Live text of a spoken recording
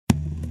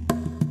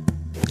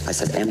I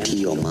said, empty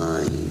your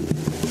mind.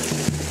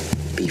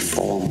 Be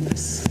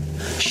formless,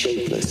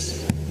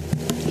 shapeless,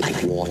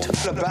 like water.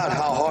 It's about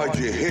how hard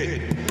you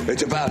hit.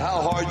 It's about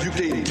how hard you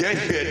can get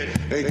hit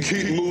and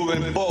keep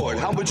moving forward.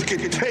 How much you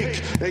can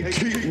take and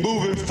keep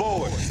moving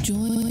forward.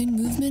 Join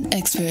movement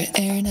expert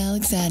Aaron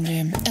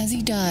Alexander as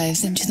he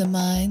dives into the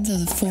minds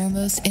of the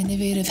foremost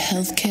innovative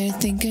healthcare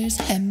thinkers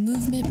and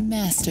movement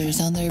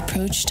masters on their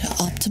approach to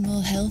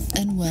optimal health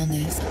and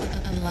wellness.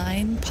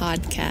 Align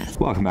Podcast.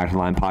 Welcome back to the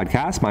Align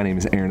Podcast. My name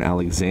is Aaron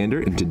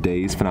Alexander. In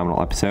today's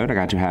phenomenal episode, I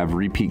got to have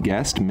repeat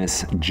guest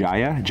Miss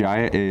Jaiya.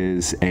 Jaiya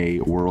is a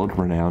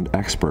world-renowned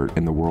expert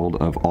in the world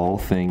of all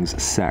things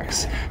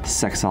sex,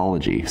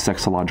 sexology,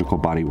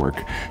 sexological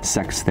bodywork,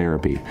 sex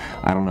therapy.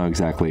 I don't know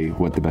exactly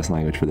what the best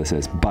language for this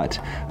is, but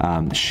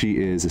she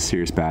is a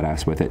serious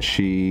badass with it.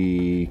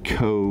 She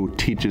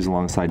co-teaches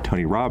alongside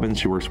Tony Robbins.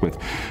 She works with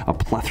a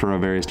plethora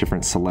of various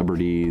different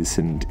celebrities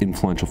and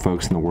influential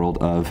folks in the world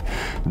of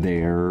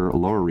their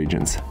lower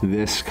regions.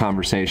 This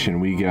conversation,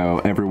 we go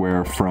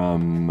everywhere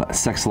from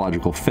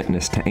sexological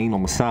fitness to anal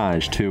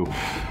massage to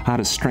how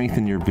to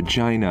strengthen your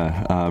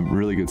vagina.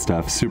 Really good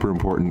stuff. Super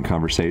important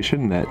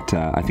conversation that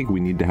I think we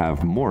need to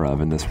have more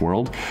of in this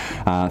world.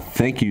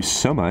 Thank you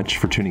so much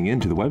for tuning in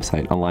to the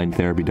website,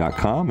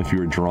 aligntherapy.com. If you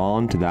were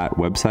drawn to that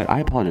website, I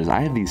apologize. I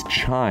have these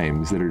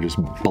chimes that are just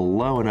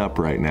blowing up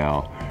right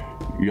now.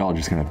 Y'all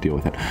just gonna have to deal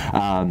with it.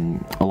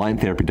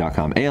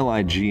 Aligntherapy.com,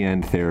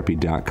 ALIGN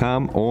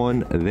therapy.com.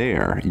 On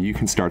there, you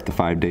can start the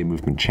 5-day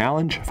movement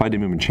challenge. 5-day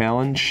movement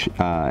challenge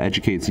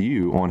educates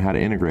you on how to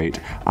integrate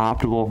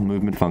optimal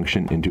movement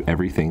function into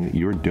everything that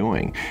you're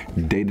doing.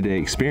 Day-to-day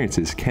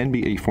experiences can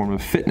be a form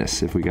of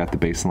fitness if we got the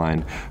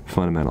baseline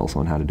fundamentals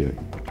on how to do it.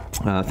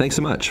 Thanks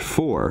so much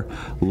for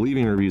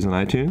leaving reviews on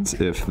iTunes.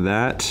 If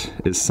that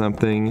is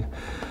something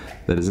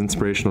that is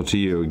inspirational to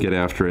you, get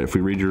after it. If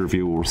we read your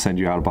review, we'll send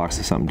you out a box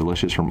of something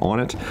delicious from On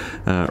It.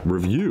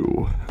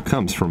 Review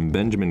comes from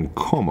Benjamin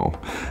Como.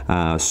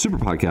 Super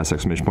podcast,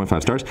 exclamation point,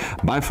 5 stars.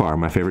 By far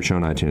my favorite show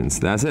on iTunes.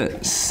 That's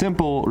it.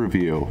 Simple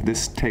review.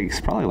 This takes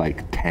probably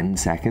like 10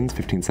 seconds,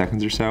 15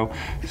 seconds or so.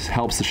 This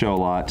helps the show a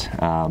lot,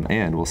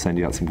 and we'll send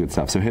you out some good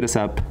stuff. So hit us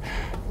up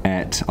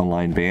at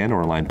Align Band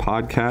or Align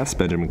Podcast,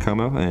 Benjamin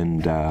Como,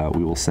 and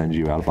we will send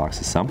you out a box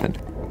of something.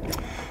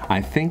 I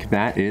think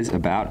that is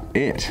about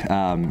it.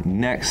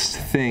 Next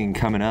thing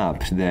coming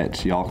up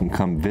that y'all can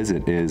come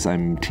visit is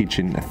I'm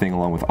teaching a thing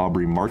along with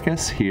Aubrey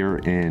Marcus here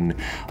in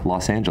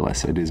Los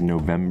Angeles. It is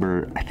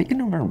November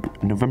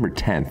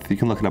 10th. You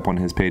can look it up on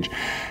his page,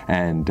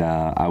 and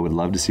I would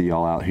love to see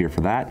y'all out here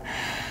for that.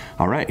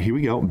 All right, here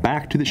we go.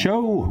 Back to the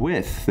show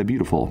with the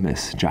beautiful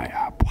Miss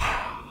Jaiya.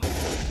 Wow.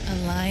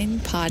 Align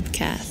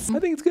Podcast. I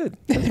think it's good.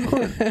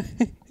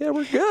 Yeah,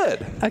 we're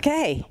good.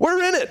 Okay.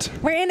 We're in it.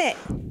 We're in it.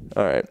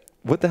 All right.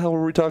 What the hell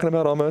were we talking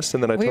about almost?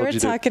 And then I told you to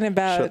shut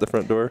the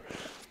front door.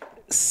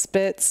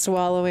 Spit,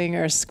 swallowing,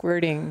 or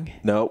squirting.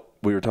 Nope.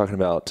 We were talking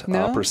about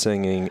opera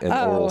singing and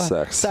oral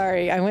sex.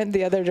 Sorry, I went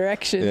the other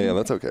direction. Yeah,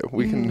 that's okay.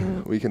 We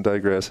can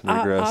digress and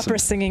regress. Opera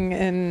singing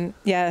and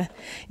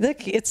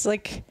look, it's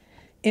like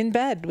in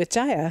bed with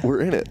Jaiya. We're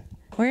in it.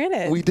 We're in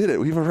it. We did it.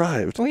 We've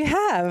arrived. We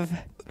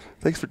have.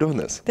 Thanks for doing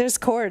this. There's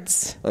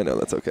chords. I know,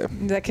 that's okay.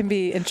 That can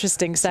be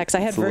interesting sex. I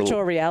had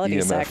virtual reality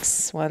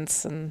sex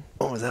once, and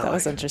that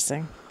was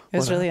interesting. It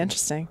was really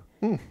interesting.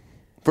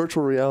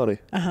 Virtual reality.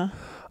 Uh-huh.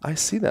 I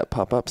see that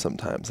pop up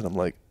sometimes, and I'm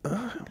like,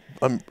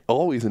 I'm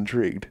always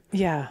intrigued.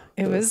 Yeah,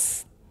 it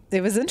was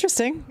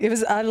interesting.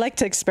 I like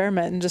to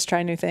experiment and just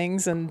try new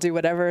things and do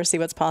whatever, see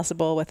what's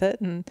possible with it.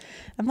 And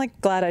I'm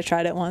like glad I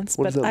tried it once,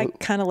 but I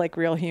kind of like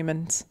real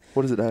humans.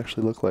 What does it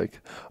actually look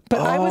like?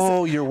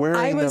 But you're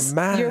wearing the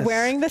mask. You're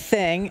wearing the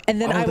thing, and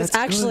then I was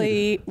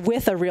actually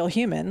with a real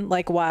human,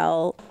 like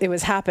while it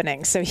was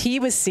happening. So he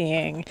was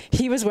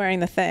wearing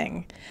the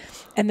thing.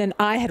 And then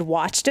I had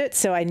watched it,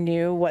 so I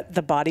knew what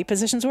the body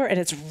positions were. And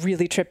it's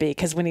really trippy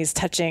because when he's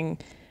touching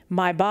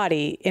my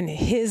body, in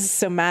his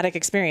somatic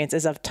experience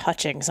is of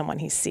touching someone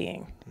he's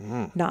seeing,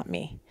 not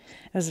me.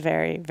 It was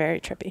very,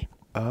 very trippy.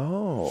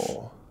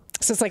 Oh.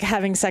 So it's like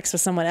having sex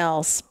with someone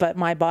else, but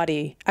my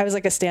body, I was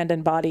like a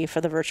stand-in body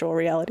for the virtual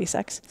reality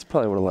sex. That's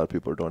probably what a lot of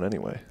people are doing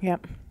anyway.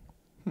 Yep.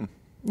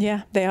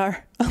 Yeah, they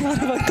are.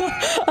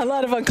 A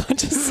lot of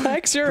unconscious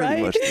sex. You're Pretty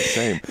right. much the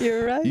same.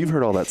 You're right. You've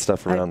heard all that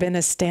stuff around. I've been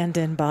a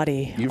stand-in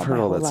body. You've heard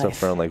all that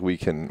stuff around, like we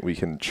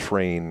can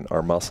train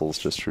our muscles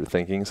just through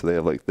thinking. So they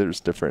have like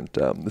there's different.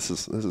 This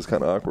is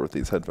kind of awkward with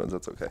these headphones.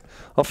 That's okay.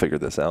 I'll figure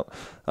this out.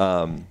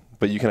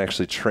 But you can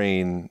actually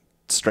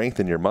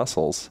strengthen your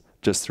muscles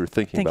just through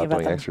thinking about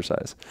doing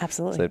exercise.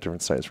 Absolutely. So they have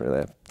different styles where they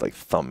have like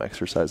thumb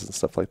exercises and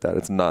stuff like that.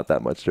 It's not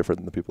that much different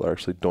than the people who are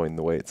actually doing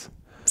the weights.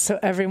 So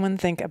everyone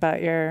think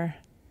about your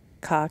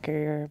cock or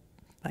your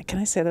Can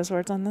I say those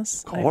words on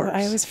this? Of course.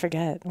 I always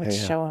forget which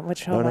show am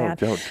I on.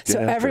 Don't. So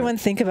everyone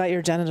think about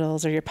your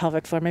genitals or your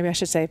pelvic floor. Maybe I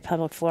should say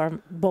pelvic floor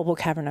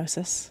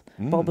bulbocavernosus,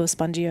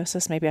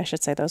 bulbospongiosis. Maybe I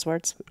should say those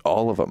words.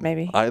 All of them.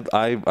 Maybe.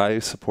 I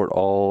support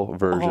all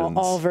versions.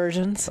 All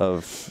versions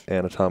of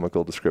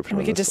anatomical description.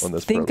 We could just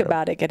think program.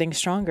 about it getting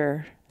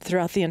stronger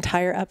throughout the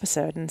entire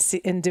episode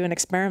and do an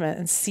experiment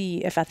and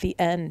see if at the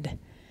end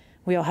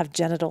we all have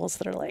genitals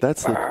that are like.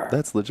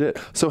 That's legit.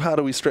 So how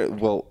do we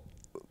Well,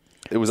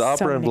 it was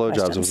opera and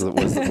blowjobs was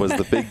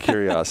the big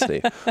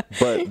curiosity,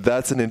 but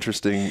that's an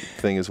interesting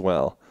thing as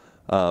well.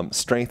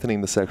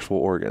 Strengthening the sexual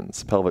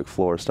organs, pelvic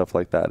floor, stuff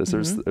like that.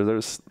 Are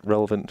there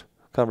relevant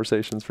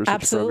conversations for such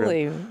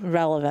absolutely a program?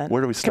 Relevant?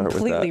 Where do we start with that?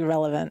 Completely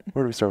relevant.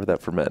 Where do we start with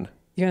that for men?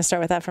 You're going to start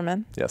with that for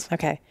men? Yes.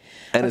 Okay.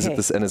 And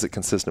is it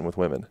consistent with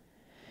women?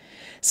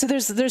 So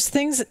there's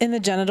things in the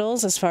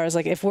genitals as far as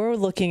like if we're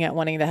looking at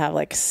wanting to have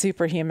like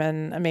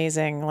superhuman,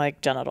 amazing like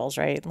genitals,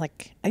 right?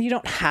 Like you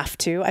don't have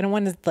to. I don't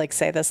want to like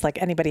say this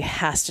like anybody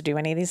has to do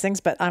any of these things,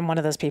 but I'm one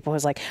of those people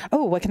who's like,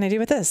 oh, what can I do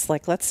with this?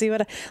 Like let's see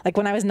like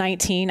when I was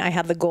 19, I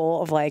had the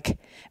goal of like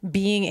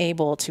being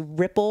able to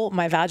ripple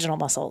my vaginal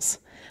muscles.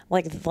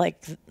 Like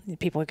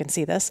people who can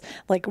see this,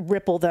 like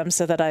ripple them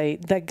so that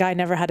that guy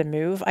never had to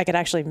move. I could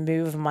actually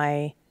move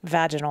my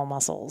vaginal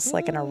muscles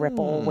like in a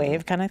ripple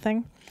wave kind of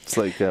thing. It's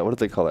like, what do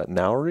they call that?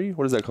 Nowry?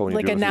 What is that called when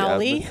like you do it with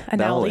nowly? the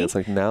nowly. It's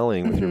like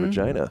nowling with your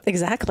vagina.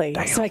 Exactly.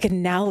 Damn. So I could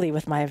nowly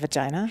with my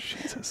vagina.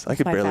 Jesus. I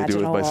could barely do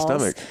it with my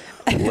stomach,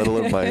 let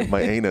alone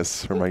my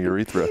anus or my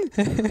urethra.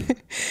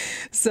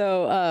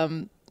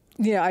 So,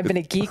 I've been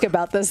a geek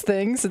about this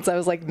thing since I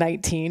was like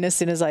 19. As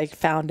soon as I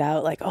found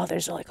out like, oh,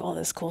 there's like all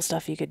this cool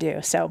stuff you could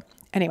do. So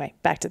anyway,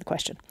 back to the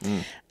question.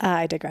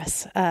 I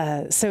digress.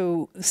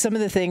 So some of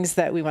the things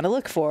that we want to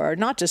look for are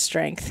not just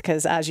strength,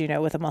 because as you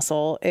know, with a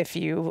muscle, if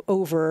you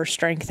over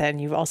strengthen,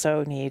 you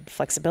also need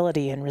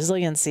flexibility and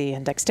resiliency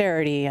and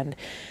dexterity. And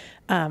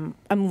I'm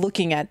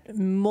looking at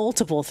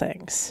multiple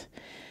things.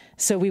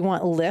 So we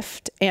want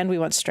lift and we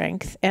want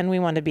strength and we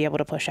want to be able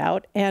to push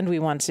out and we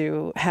want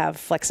to have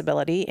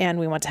flexibility and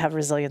we want to have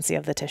resiliency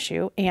of the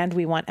tissue and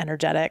we want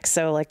energetic.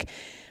 So like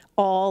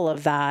all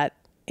of that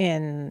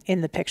in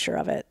the picture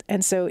of it.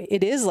 And so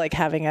it is like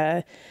having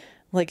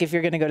like if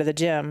you're going to go to the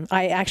gym,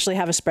 I actually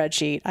have a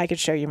spreadsheet. I could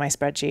show you my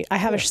spreadsheet. I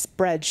have a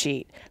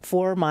spreadsheet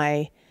for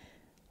my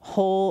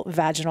whole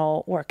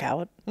vaginal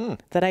workout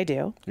that I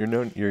do.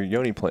 Your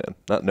yoni plan,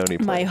 not noni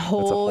plan. My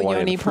whole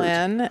yoni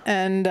plan,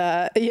 and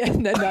not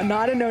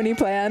a noni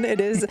plan.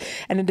 It is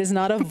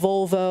not a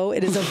Volvo.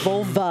 It is a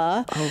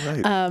vulva.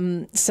 Oh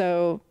right.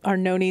 So our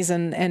nonis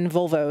and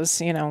volvos,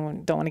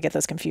 don't want to get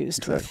those confused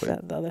exactly.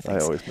 with the other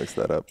things. I always mix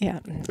that up. Yeah,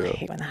 I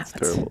hate when that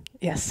happens. Terrible.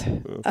 Yes.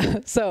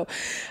 So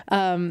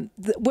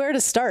where to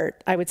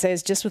start, I would say,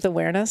 is just with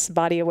awareness,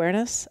 body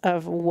awareness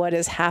of what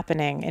is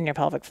happening in your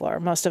pelvic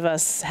floor. Most of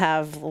us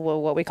have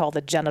what we call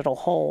the genital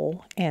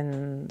hole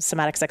in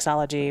somatic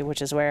sexology, which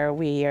is where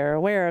we are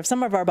aware of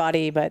some of our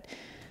body, but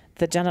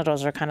the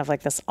genitals are kind of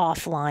like this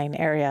offline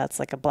area. It's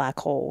like a black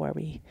hole where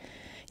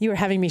you were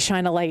having me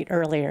shine a light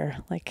earlier,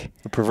 like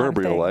a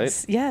proverbial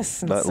light.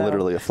 Yes. Not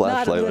literally a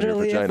flashlight on your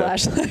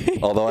vagina.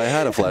 Although I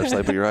had a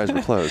flashlight, but your eyes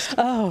were closed.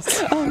 Oh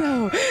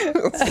no.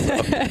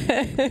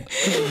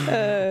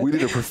 We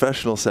did a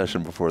professional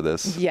session before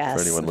this. Yes.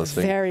 For anyone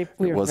listening.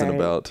 It wasn't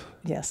about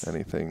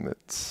anything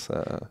that's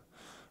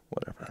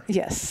whatever.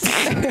 Yes.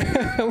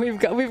 We've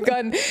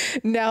gone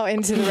now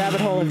into the rabbit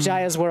hole of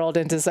Jaiya's world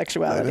into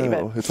sexuality. I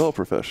know. But it's all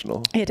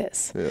professional. It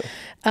is. Yeah.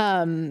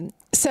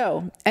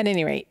 So at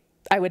any rate,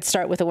 I would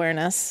start with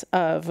awareness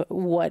of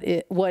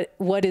what's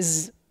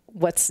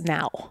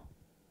now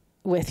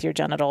with your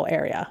genital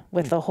area,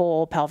 with the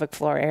whole pelvic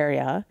floor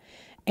area,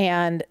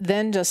 and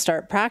then just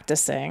start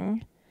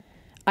practicing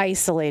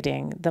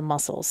isolating the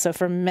muscles. So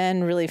for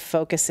men, really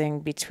focusing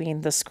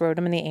between the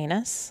scrotum and the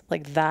anus,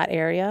 like that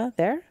area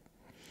there.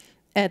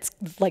 It's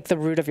like the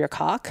root of your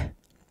cock.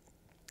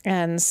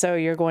 And so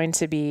you're going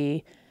to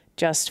be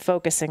just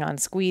focusing on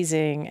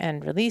squeezing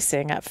and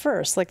releasing at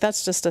first. Like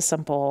that's just a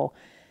simple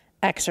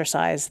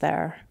exercise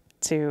there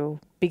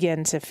to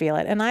begin to feel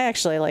it. And I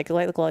actually like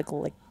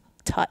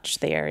touch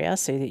the area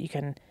so that you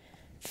can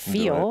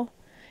feel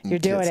you're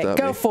doing it.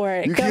 Go for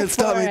it. You can't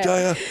stop me,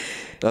 Jaiya.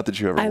 Not that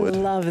you ever would. I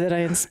love that I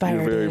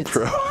inspired you. You're very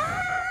pro.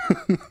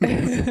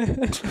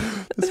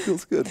 This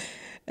feels good.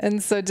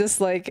 And so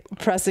just like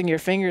pressing your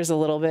fingers a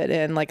little bit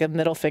in, like a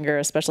middle finger,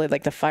 especially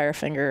like the fire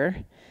finger.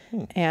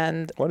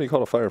 And why do you call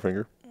it a fire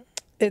finger?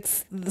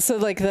 It's so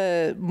like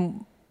the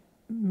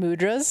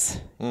mudras,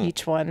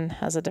 each one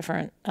has a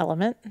different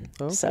element.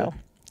 Okay. So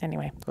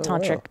anyway,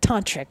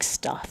 tantric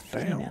stuff.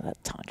 Damn.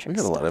 That tantric we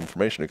got a lot of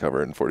information to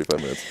cover in 45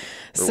 minutes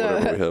or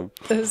whatever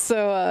we have.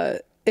 So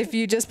if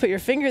you just put your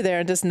finger there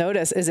and just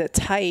notice, is it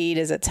tight?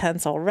 Is it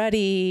tense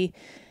already?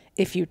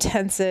 If you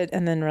tense it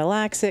and then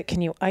relax it, can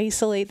you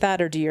isolate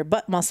that, or do your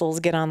butt muscles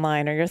get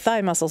online, or your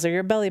thigh muscles, or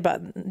your belly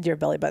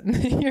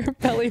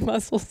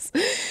muscles?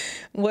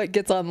 What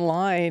gets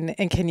online,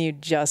 and can you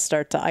just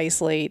start to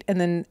isolate and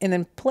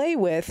then play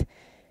with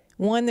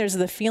One, there's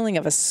the feeling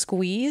of a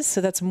squeeze.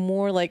 So that's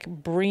more like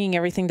bringing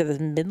everything to the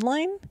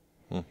midline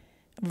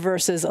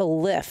versus a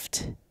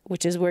lift,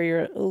 which is where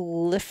you're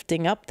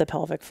lifting up the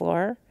pelvic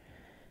floor,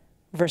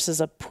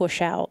 versus a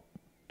push out,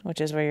 which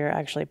is where you're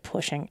actually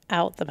pushing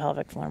out the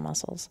pelvic floor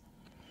muscles.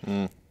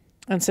 And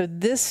so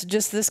this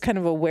kind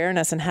of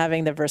awareness and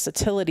having the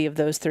versatility of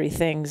those three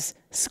things,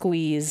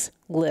 squeeze,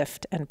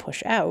 lift, and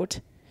push out,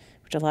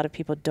 which a lot of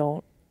people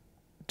don't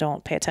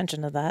pay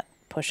attention to that,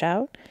 push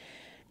out.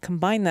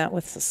 Combine that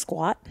with the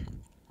squat.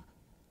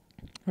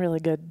 Really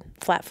good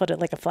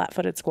like a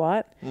flat-footed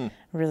squat.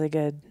 Really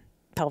good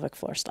pelvic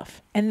floor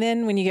stuff. And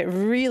then when you get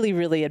really,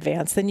 really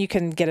advanced, then you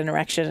can get an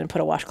erection and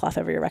put a washcloth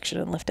over your erection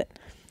and lift it.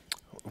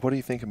 What do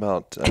you think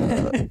about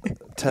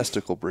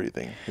testicle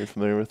breathing? Are you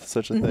familiar with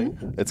such a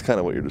thing? It's kind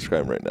of what you're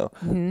describing right now.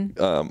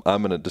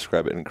 I'm going to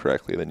describe it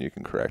incorrectly, then you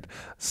can correct.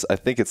 So I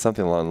think it's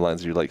something along the lines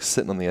of you're like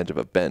sitting on the edge of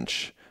a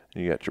bench,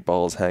 and you got your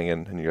balls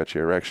hanging, and you got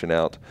your erection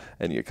out,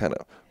 and you kind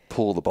of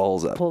pull the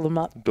balls up. Pull them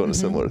up. Doing a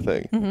similar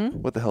thing.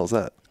 What the hell is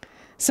that?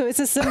 So it's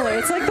it's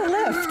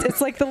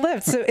like the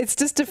lift. So it's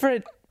just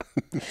different.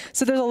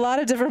 So there's a lot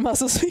of different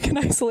muscles we can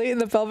isolate in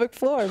the pelvic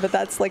floor, but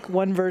that's like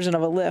one version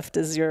of a lift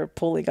is you're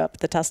pulling up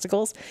the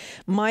testicles.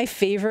 My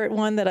favorite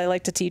one that I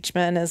like to teach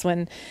men is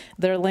when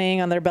they're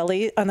laying on their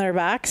belly, on their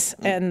backs,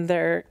 and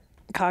their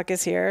cock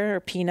is here, or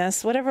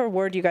penis, whatever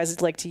word you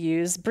guys like to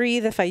use.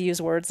 Breathe if I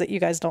use words that you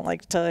guys don't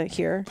like to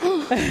hear.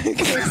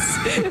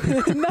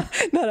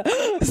 not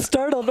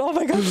startled. Oh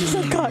my gosh, you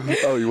said cock.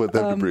 Oh, you want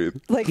them to breathe.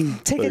 Like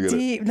take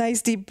a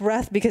nice deep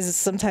breath, because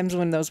sometimes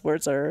when those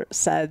words are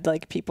said,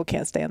 like people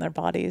can't stay in their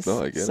bodies.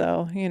 Oh, I get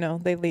so,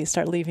 they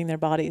start leaving their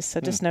bodies.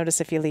 So just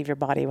notice if you leave your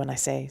body when I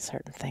say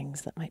certain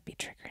things that might be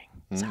triggering.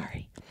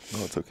 Sorry.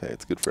 No, it's okay.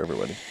 It's good for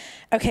everybody.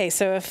 Okay,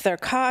 so if their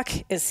cock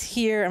is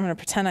here, I'm going to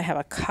pretend I have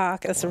a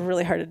cock. That's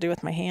really hard to do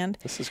with my hand.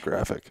 This is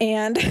graphic.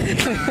 And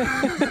this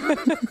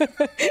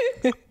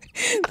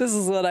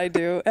is what I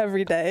do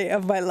every day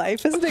of my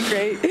life. Isn't it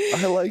great?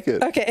 I like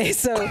it. Okay,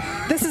 so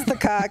this is the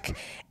cock.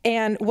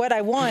 And what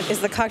I want is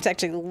the cock to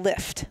actually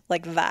lift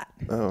like that.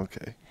 Oh,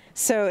 okay.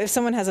 So if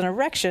someone has an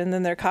erection,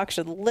 then their cock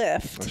should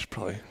lift. I should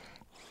probably...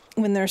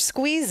 When they're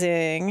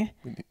squeezing,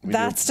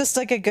 that's just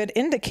like a good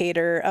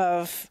indicator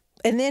of,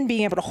 and then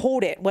being able to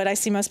hold it. What I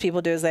see most people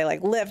do is they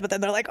like lift, but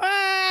then they're like,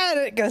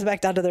 and it goes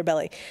back down to their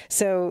belly.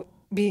 So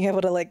being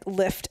able to like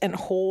lift and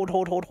hold,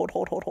 and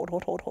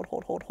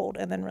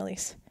then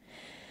release.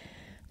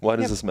 Why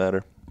does this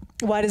matter?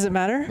 Why does it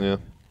matter? Yeah.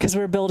 Because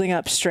we're building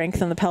up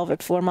strength in the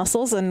pelvic floor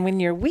muscles. And when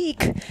you're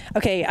weak,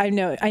 okay, I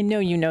know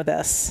you know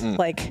this.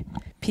 Like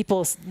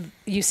people,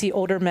 you see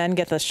older men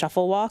get the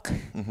shuffle walk.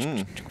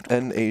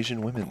 And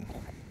Asian women.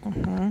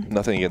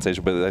 Nothing against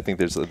Asian, but I think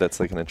that's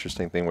like an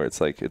interesting thing where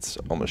it's like it's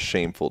almost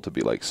shameful to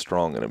be like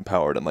strong and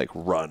empowered and like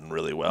run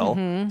really well.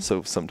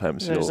 So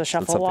sometimes There's a that's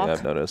shuffle something walk.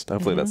 I've noticed.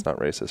 Hopefully that's not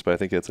racist, but I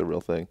think it's a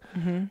real thing.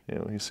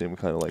 You see them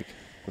kind of like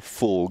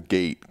full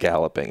gait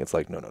galloping. It's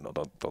like no,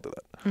 don't do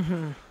that.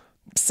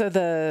 So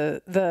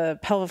the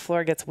pelvic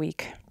floor gets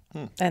weak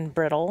and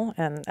brittle.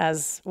 And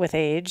as with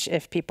age,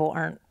 if people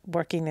aren't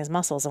working these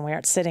muscles and we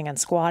aren't sitting and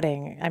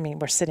squatting, I mean,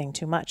 we're sitting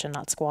too much and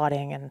not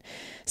squatting and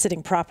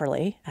sitting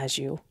properly, as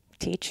you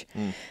teach.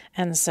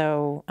 And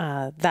so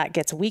that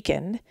gets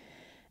weakened.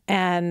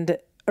 And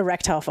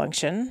erectile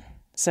function.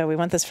 So we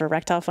want this for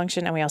erectile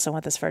function, and we also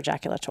want this for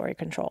ejaculatory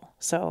control.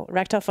 So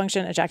erectile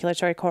function,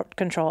 ejaculatory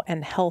control,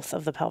 and health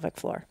of the pelvic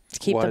floor to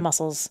keep the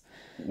muscles.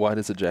 Why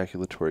does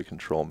ejaculatory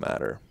control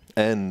matter?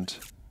 And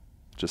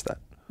just that.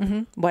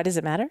 Why does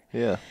it matter?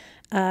 Yeah.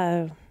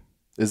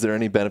 Is there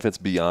any benefits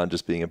beyond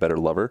just being a better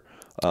lover?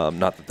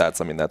 Not that that's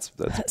pretty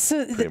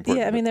important.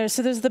 Yeah, I mean, there's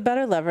the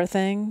better lover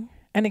thing.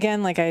 And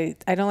again, like I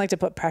don't like to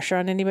put pressure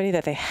on anybody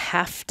that they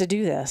have to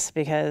do this,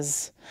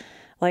 because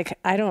like,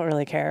 I don't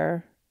really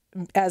care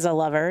as a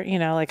lover,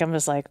 like I'm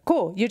just like,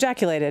 cool, you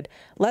ejaculated.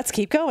 Let's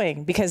keep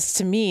going. Because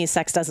to me,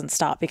 sex doesn't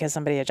stop because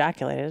somebody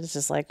ejaculated. It's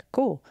just like,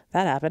 cool,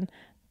 that happened.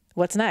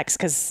 What's next?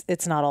 Because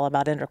it's not all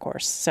about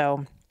intercourse.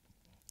 So,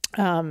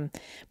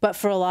 but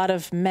for a lot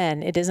of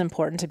men, it is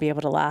important to be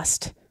able to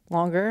last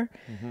longer.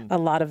 A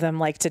lot of them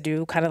like to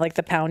do kind of like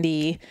the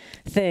poundy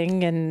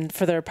thing, and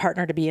for their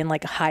partner to be in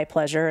like a high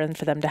pleasure and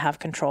for them to have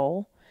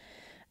control.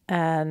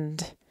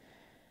 And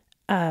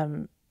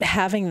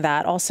having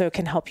that also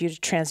can help you to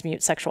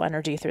transmute sexual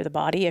energy through the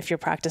body. If you're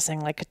practicing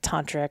like a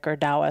tantric or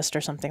Taoist or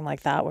something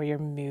like that, where you're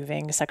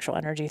moving sexual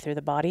energy through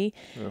the body,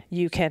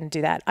 you can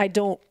do that. I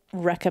don't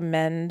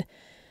recommend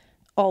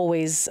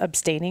always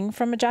abstaining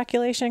from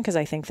ejaculation, because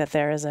I think that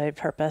there is a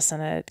purpose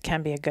and it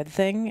can be a good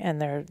thing.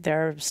 And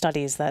there are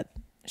studies that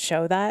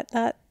show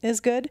that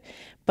is good.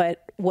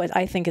 But what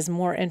I think is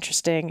more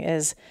interesting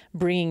is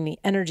bringing the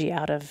energy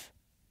out of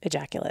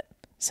ejaculate,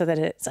 so that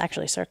it's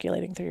actually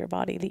circulating through your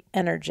body, the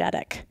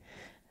energetic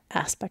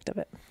aspect of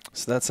it.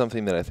 So that's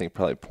something that I think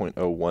probably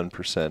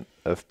 0.01%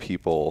 of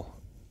people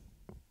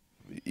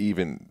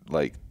even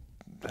like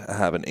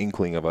have an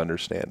inkling of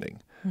understanding,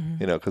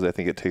 because I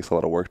think it takes a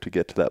lot of work to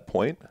get to that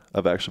point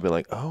of actually being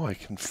like, oh, I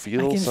can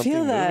feel something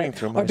moving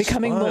through my spine. Or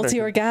becoming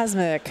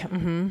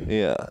multi-orgasmic.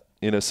 Yeah.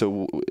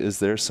 So is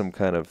there some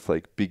kind of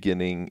like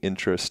beginning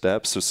intro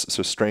steps?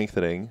 So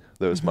strengthening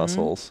those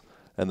muscles,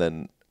 and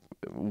then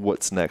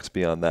what's next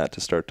beyond that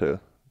to start to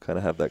kind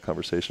of have that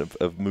conversation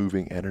of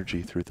moving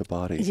energy through the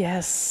body?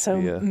 Yes. So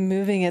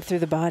moving it through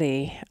the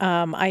body.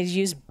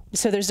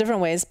 So there's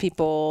different ways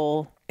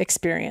people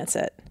experience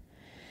it.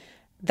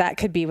 That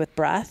could be with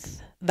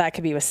breath. That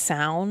could be with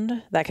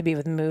sound. That could be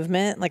with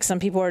movement. Like some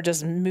people are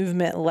just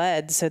movement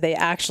led. So they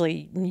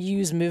actually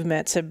use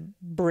movement to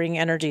bring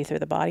energy through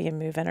the body and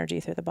move energy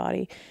through the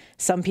body.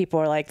 Some people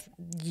are like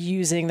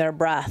using their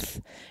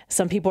breath.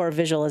 Some people are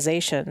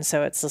visualization.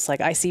 So it's just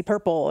like, I see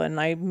purple and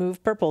I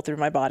move purple through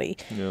my body.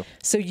 Yeah.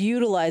 So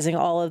utilizing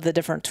all of the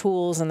different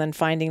tools and then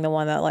finding the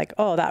one that like,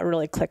 oh, that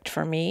really clicked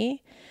for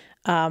me.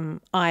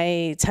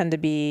 I tend to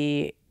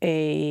be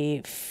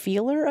a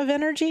feeler of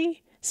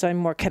energy. So I'm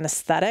more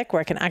kinesthetic, where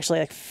I can actually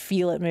like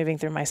feel it moving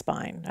through my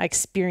spine. I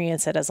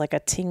experience it as like a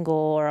tingle,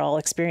 or I'll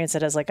experience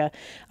it as like a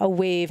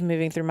wave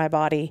moving through my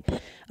body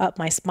up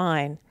my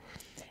spine.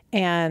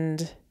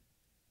 And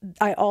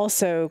I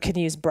also can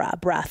use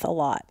breath a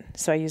lot.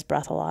 So I use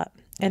breath a lot.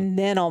 And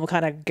then I'll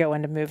kind of go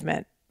into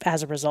movement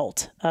as a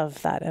result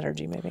of that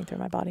energy moving through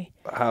my body.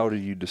 How do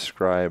you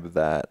describe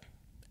that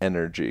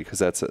energy? Because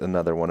that's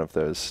another one of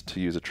those, to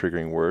use a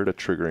triggering word.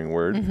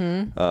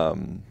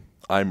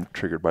 I'm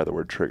triggered by the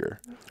word trigger.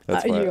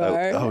 That's why you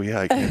are?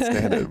 I can't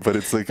stand it, but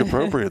it's like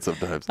appropriate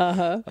sometimes.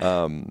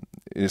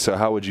 So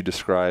how would you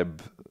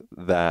describe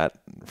that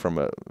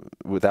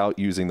without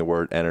using the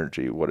word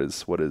energy? What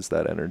is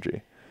that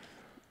energy?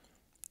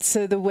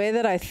 So the way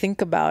that I think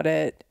about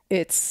it,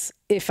 it's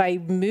if I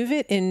move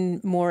it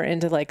more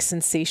into like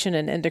sensation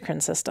and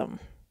endocrine system,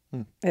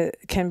 it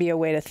can be a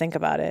way to think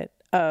about it.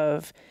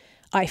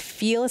 I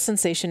feel a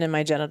sensation in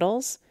my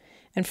genitals.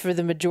 And for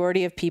the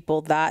majority of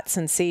people, that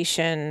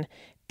sensation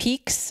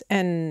peaks,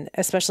 and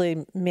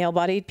especially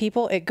male-bodied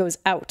people, it goes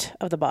out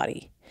of the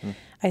body.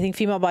 I think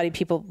female-bodied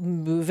people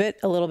move it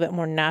a little bit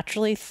more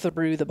naturally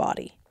through the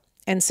body.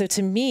 And so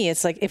to me,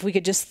 it's like if we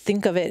could just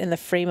think of it in the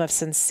frame of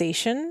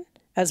sensation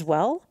as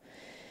well,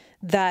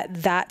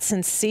 that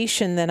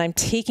sensation, then I'm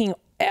taking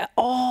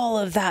all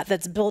of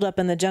that's built up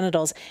in the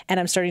genitals, and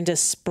I'm starting to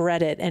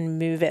spread it and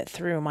move it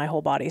through my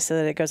whole body so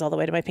that it goes all the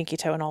way to my pinky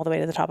toe and all the way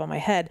to the top of my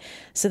head.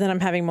 So then I'm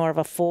having more of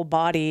a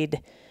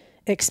full-bodied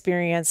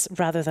experience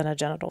rather than a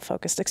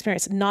genital-focused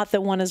experience. Not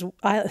that one is,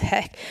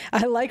 I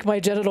like my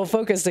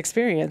genital-focused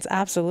experience,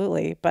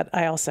 absolutely, but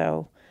I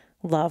also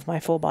love my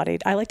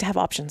full-bodied. I like to have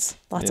options,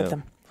 lots of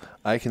them.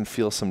 I can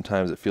feel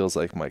sometimes it feels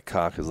like my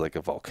cock is like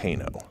a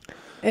volcano.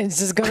 And it's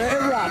just going to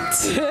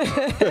erupt.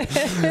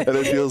 And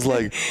it feels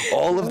like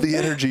all of the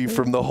energy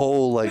from the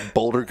whole like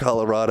Boulder,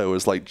 Colorado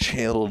is like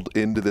channeled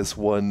into this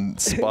one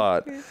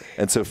spot.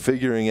 And so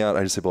figuring out,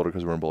 I just say Boulder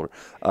because we're in Boulder.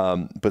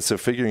 But so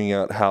figuring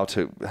out how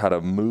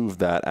to move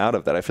that out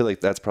of that, I feel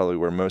like that's probably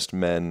where most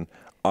men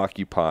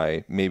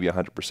occupy maybe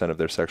 100% of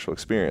their sexual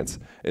experience,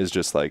 is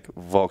just like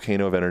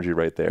volcano of energy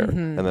right there.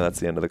 And then that's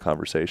the end of the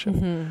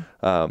conversation.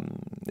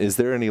 Is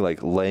there any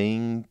like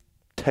laying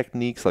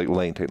techniques,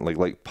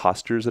 like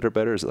postures that are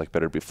better? Is it like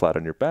better to be flat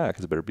on your back?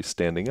 Is it better to be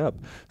standing up,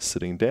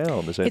 sitting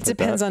down? It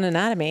depends on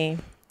anatomy.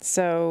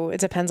 So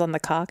it depends on the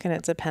cock, and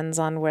it depends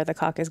on where the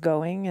cock is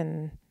going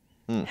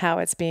and how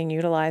it's being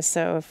utilized.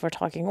 So if we're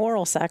talking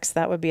oral sex,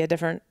 that would be a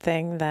different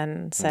thing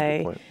than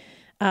say,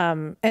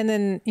 and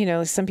then,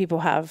 some people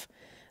have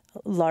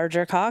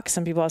larger cocks,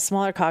 some people have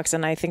smaller cocks.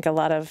 And I think a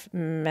lot of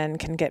men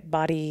can get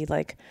body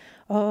like,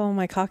 oh,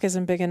 my cock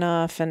isn't big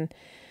enough. And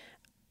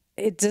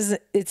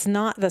it's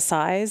not the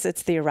size,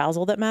 it's the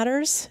arousal that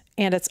matters.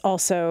 And it's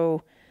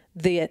also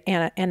the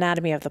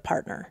anatomy of the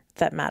partner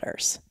that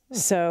matters.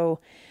 So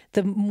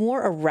the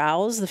more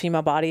aroused the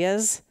female body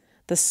is,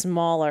 the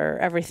smaller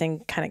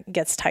everything kind of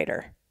gets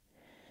tighter.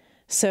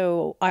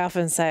 So I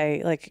often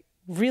say, like,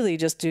 really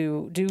just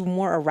do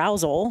more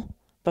arousal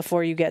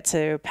before you get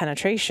to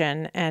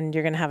penetration, and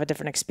you're going to have a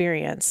different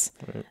experience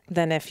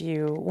than if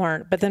you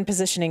weren't. But then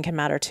positioning can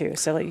matter too.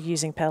 So like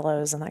using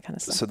pillows and that kind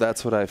of stuff. So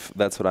that's what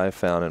I've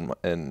found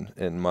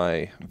in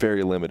my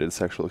very limited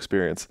sexual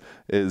experience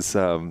is,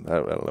 I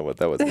don't know what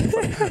that was,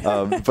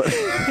 but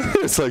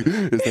it's like,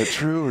 is that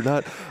true or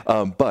not?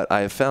 But I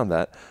have found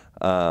that,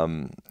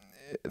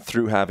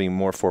 through having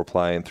more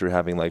foreplay and through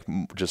having like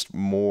just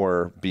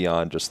more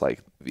beyond just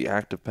like the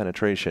act of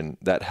penetration,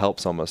 that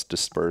helps almost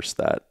disperse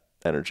that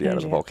energy out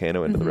of the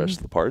volcano into the rest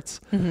of the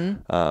parts.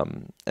 And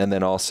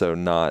then also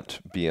not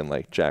being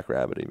like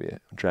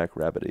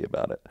jackrabbity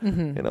about it.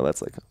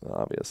 That's like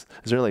obvious.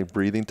 Is there like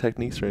breathing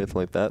techniques or anything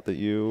like that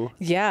you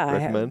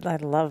recommend? I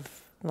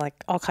love like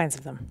all kinds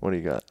of them. What do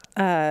you got?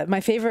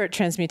 My favorite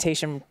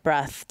transmutation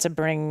breath to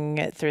bring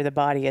it through the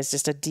body is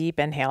just a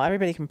deep inhale.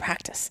 Everybody can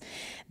practice.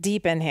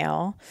 Deep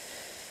inhale.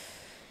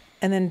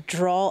 And then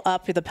draw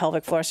up the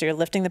pelvic floor. So you're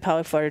lifting the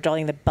pelvic floor, you're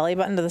drawing the belly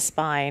button to the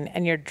spine,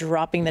 and you're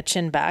dropping the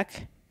chin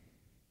back.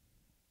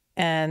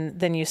 And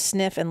then you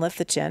sniff and lift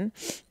the chin,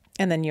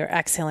 and then you're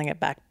exhaling it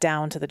back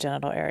down to the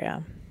genital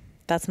area.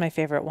 That's my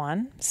favorite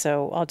one.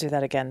 So I'll do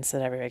that again so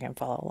that everybody can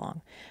follow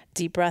along.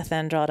 Deep breath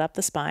in, draw it up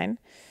the spine.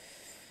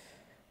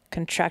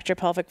 Contract your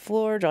pelvic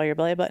floor, draw your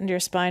belly button to your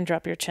spine,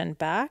 drop your chin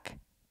back,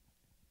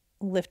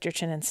 lift your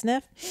chin and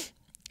sniff,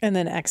 and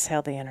then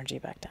exhale the energy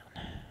back down.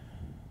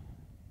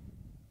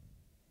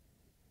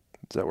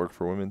 Does that work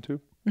for women too?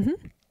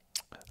 Mm-hmm.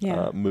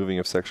 Yeah. Moving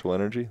of sexual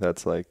energy.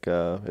 That's like,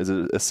 is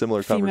it a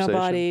similar conversation?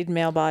 Female-bodied,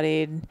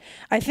 male-bodied.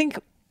 I think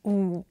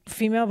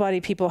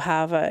female-bodied people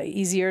have a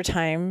easier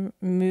time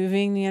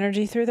moving the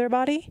energy through their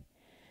body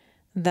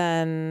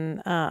than,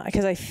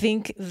 because I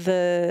think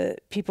the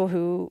people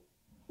who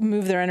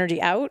move their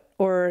energy out,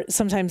 or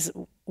sometimes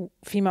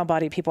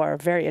female-bodied people are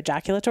very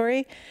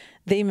ejaculatory,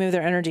 they move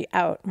their energy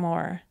out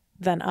more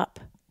than up.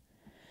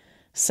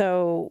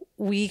 So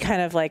we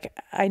kind of like,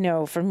 I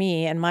know for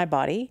me and my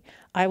body,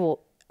 I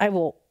will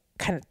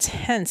kind of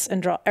tense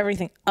and draw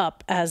everything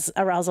up as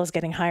arousal is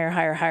getting higher.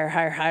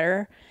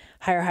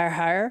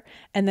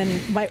 And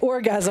then my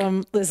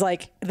orgasm is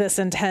like this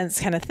intense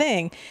kind of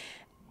thing,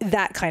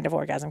 that kind of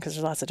orgasm, because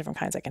there's lots of different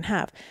kinds I can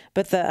have.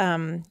 But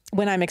the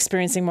when I'm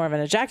experiencing more of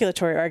an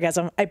ejaculatory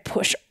orgasm, I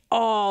push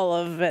all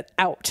of it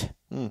out,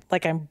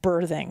 like I'm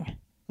birthing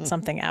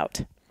something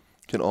out.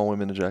 Can all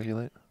women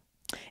ejaculate?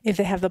 If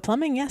they have the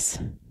plumbing, yes.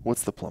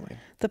 What's the plumbing?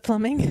 The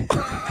plumbing.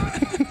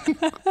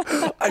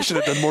 I should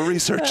have done more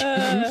research.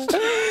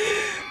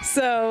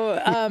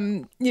 So,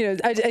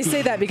 I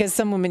say that because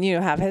some women,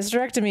 have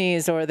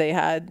hysterectomies, or they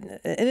had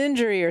an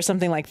injury or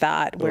something like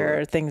that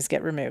where things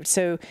get removed.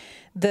 So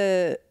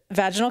the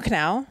vaginal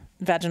canal,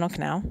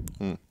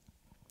 and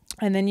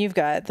then you've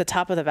got the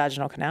top of the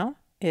vaginal canal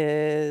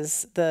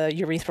is the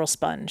urethral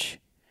sponge.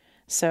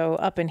 So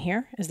up in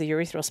here is the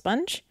urethral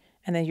sponge,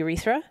 and the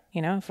urethra,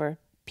 for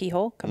pee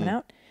hole coming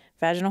out,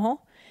 vaginal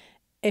hole.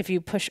 If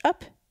you push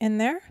up in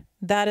there,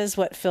 that is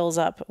what fills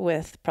up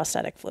with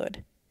prostatic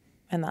fluid.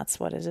 And that's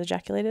what is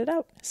ejaculated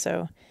out.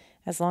 So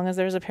as long as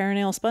there's a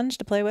perineal sponge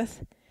to play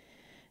with,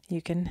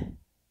 you can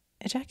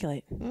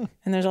ejaculate. And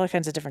there's all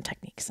kinds of different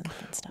techniques and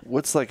stuff.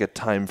 What's like a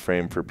time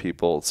frame for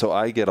people? So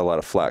I get a lot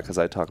of flack because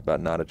I talk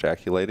about not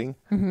ejaculating.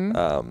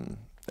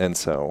 And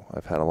so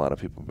I've had a lot of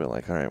people be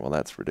like, all right, well,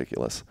 that's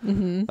ridiculous.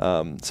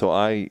 So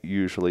I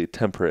usually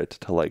temper it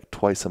to like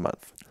twice a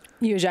month.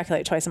 You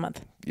ejaculate twice a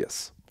month?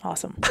 Yes.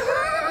 Awesome.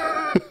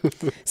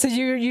 So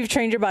you've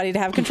trained your body to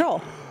have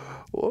control.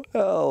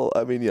 Well,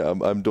 I mean, yeah,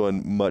 I'm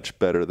doing much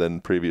better than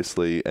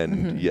previously,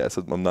 and yes,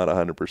 I'm not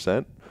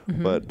 100%,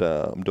 but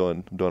I'm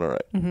doing all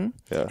right.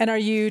 Yeah. And are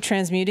you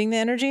transmuting the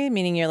energy,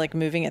 meaning you're like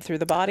moving it through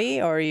the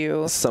body, or are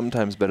you?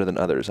 Sometimes better than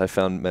others. I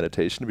found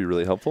meditation to be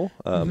really helpful,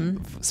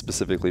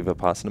 specifically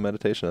Vipassana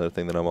meditation, another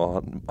thing that I'm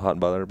all hot and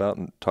bothered about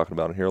and talking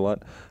about in here a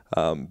lot,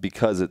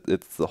 because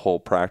it's the whole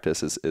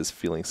practice is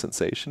feeling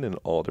sensation in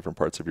all different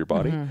parts of your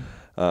body.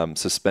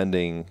 So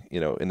spending,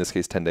 in this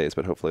case 10 days,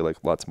 but hopefully like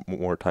lots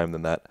more time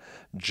than that,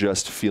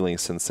 just feeling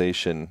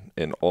sensation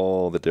in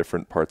all the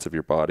different parts of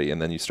your body.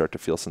 And then you start to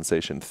feel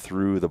sensation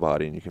through the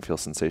body, and you can feel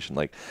sensation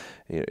like,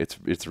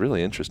 it's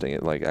really interesting.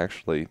 It like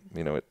actually,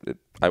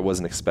 I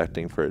wasn't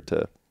expecting for it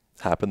to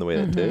happen the way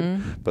it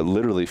did, but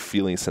literally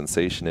feeling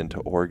sensation into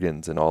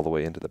organs and all the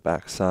way into the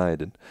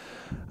backside.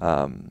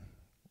 And,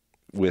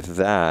 with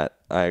that,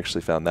 I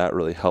actually found that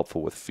really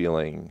helpful with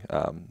feeling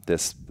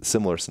this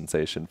similar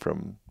sensation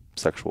from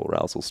sexual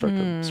arousal start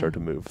to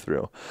move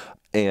through.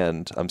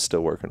 And I'm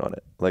still working on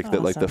it. Like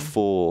awesome. the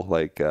full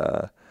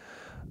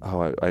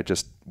I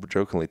just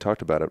jokingly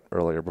talked about it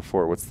earlier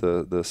before. What's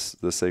the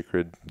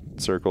sacred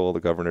circle,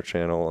 the governor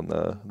channel, and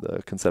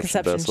the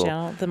conception vessel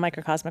channel, the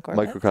microcosmic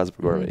orbit.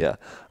 Orbit, yeah.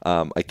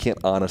 I can't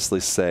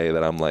honestly say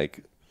that I'm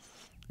like,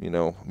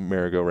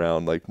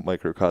 merry-go-round, like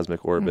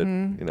microcosmic orbit,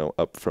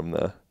 up from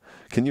the.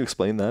 Can you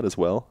explain that as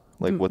well?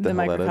 Like what the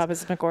hell that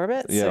is? The microcosmic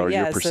orbit? Yeah, or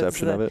your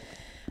perception of it?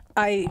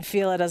 I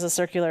feel it as a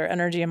circular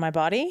energy in my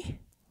body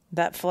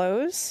that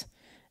flows,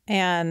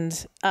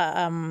 and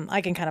I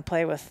can kind of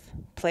play with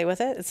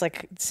it. It's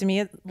like, to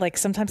me, like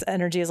sometimes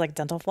energy is like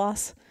dental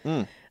floss.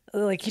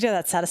 Like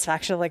that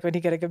satisfaction, like when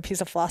you get a good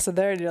piece of floss in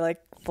there and you're like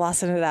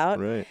flossing it out.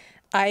 Right.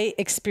 I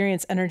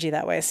experience energy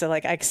that way. So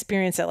like I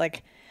experience it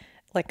like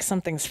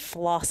something's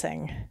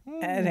flossing,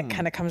 and it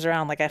kind of comes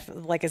around like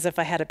as if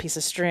I had a piece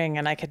of string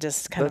and I could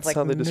just kind of like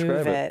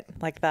move it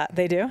like that.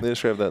 They do? They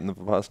describe that in the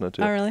Vipassana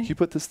too. Oh, really? Can you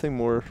put this thing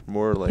more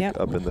like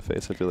up in the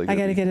face? I feel like I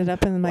got to get it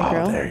up in my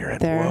grill. There you're in.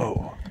 There.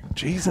 Whoa.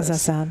 Jesus. How's that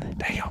sound?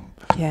 Damn.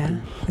 Yeah.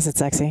 Is it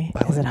sexy?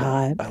 Is it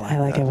hot? I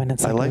like it when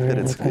it's like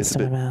really close to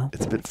my mouth.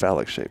 It's a bit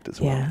phallic shaped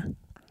as well. Yeah.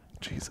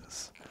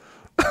 Jesus.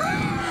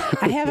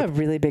 I have a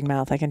really big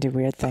mouth. I can do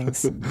weird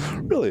things.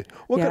 Really?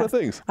 What kind of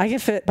things? I can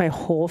fit my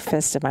whole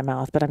fist in my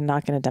mouth, but I'm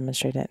not going to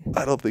demonstrate it.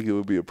 I don't think it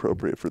would be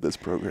appropriate for this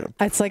program.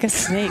 It's like a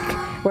snake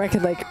where I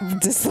could like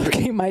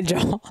dislocate my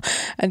jaw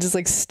and just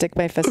like stick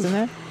my fist in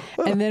there.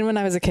 And then when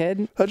I was a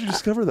kid, how'd you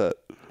discover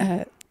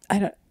that?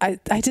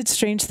 I did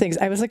strange things.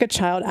 I was like a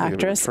child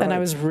actress, and I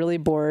was really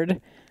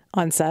bored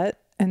on set.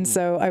 And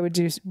so I would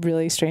do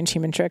really strange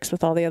human tricks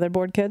with all the other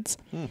bored kids.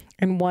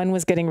 And one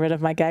was getting rid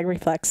of my gag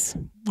reflex.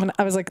 When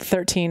I was like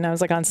 13, I was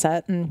like on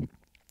set, and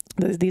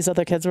these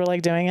other kids were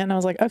like doing it. And I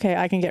was like, okay,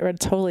 I can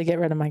totally get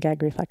rid of my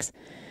gag reflex.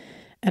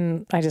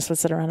 And I just would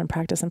sit around and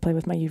practice and play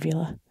with my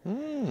uvula.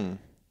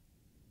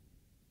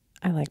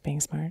 I like being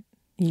smart.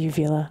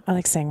 Uvula. I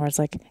like saying words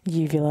like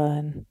uvula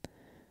and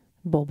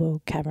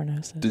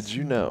bulbocavernosus. Did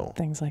you know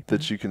things like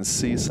that you can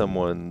see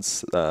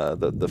someone's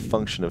the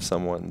function of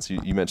someone's?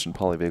 You mentioned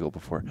polyvagal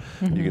before.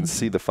 You can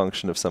see the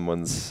function of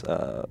someone's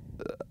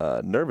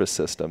nervous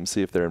system.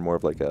 See if they're in more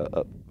of like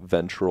a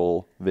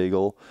ventral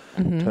vagal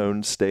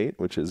toned state,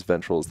 which is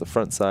ventral is the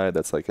front side.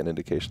 That's like an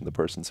indication the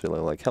person's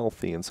feeling like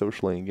healthy and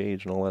socially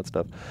engaged and all that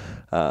stuff.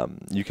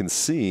 You can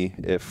see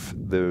if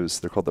they're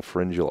called the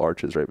pharyngeal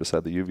arches right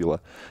beside the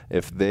uvula.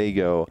 If they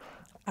go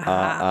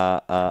yeah,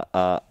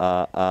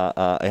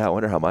 I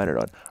wonder how mine are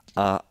done.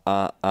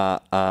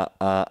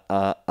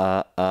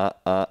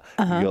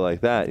 You go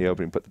like that. You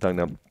open and put the tongue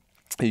down.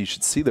 You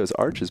should see those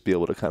arches be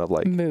able to kind of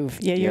like move.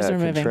 Yeah, yours are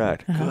moving.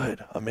 Contract.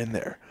 Good. I'm in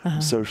there.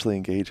 I'm socially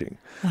engaging.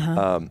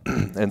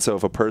 And so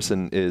if a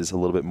person is a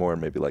little bit more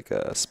maybe like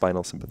a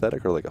spinal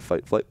sympathetic or like a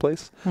fight-flight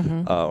place,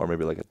 or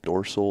maybe like a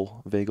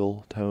dorsal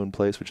vagal tone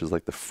place, which is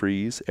like the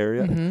freeze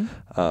area,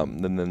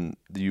 then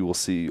you will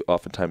see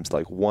oftentimes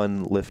like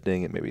one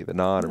lifting and maybe the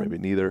nod or maybe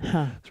neither.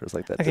 So it's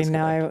like that. Okay,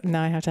 now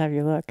I have to have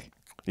you look.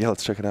 Yeah,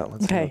 let's check it out.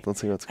 Let's see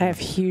what's going on. I have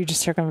huge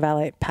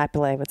circumvallate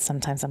papillae, but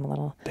sometimes I'm a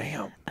little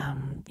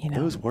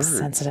those words.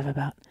 Sensitive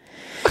about.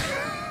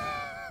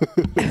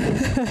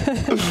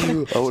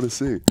 I want to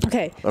see.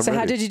 Okay, I'm so ready.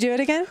 how did you do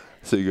it again?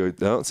 So you go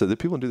down. So the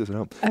people do this at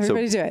home.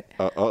 Everybody do it.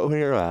 Open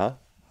your mouth.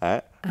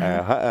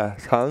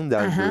 Tongue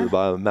down to the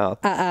bottom of the mouth.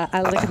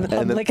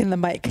 I'm licking the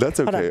mic. That's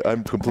okay.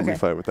 I'm completely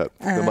fine with that.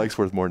 The mic's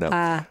worth more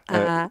now.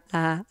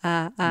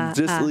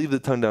 Just leave the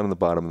tongue down in the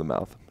bottom of the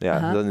mouth. Yeah.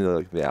 Doesn't need to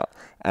look out.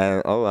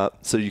 And all up.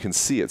 So you can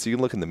see it. So you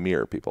can look in the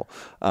mirror, people.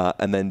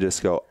 And then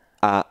just go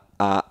And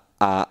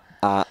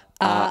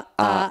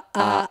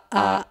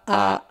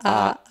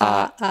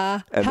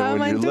then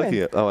when you're looking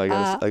at I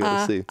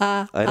gotta see.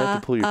 I'd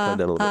have to pull your tongue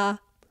down a little bit.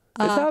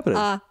 It's happening.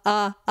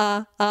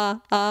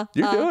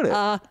 You're doing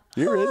it.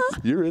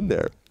 You're in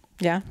there.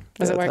 Yeah.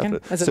 Is it working?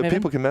 Is it so moving?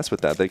 people can mess with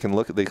that. They can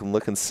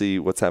look and see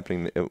what's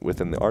happening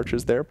within the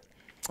arches there.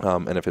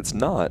 And if it's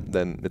not,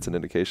 then it's an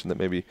indication that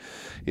maybe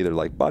either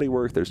like body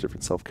work, there's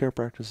different self-care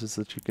practices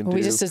that you can do.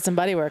 We just did some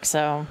body work,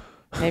 so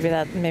maybe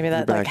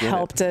that like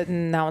helped it,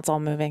 and now it's all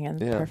moving and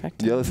perfect.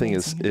 The other thing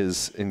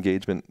is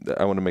engagement.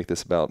 I want to make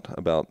this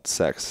about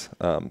sex.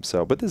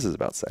 But this is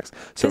about sex.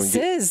 So this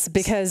is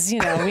because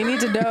we need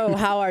to know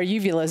how our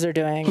uvulas are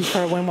doing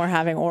for when we're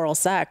having oral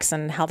sex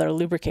and how they're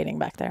lubricating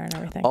back there and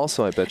everything.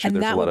 Also, I bet you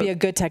and that would be a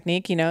good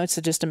technique,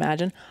 to just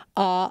imagine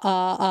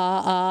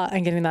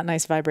and getting that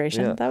nice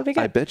vibration. Yeah. That would be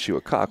good. I bet you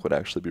a cock would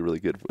actually be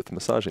really good with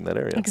massaging that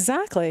area.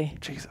 Exactly.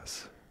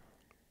 Jesus.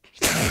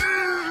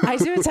 I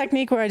do a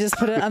technique where I just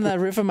put it on the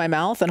roof of my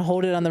mouth and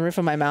hold it on the roof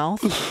of my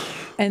mouth.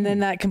 And then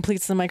that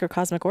completes the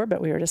microcosmic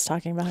orbit. We were just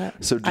talking about it.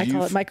 So I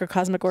call it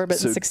microcosmic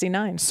orbit in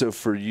 69. So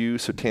for you,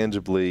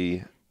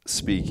 tangibly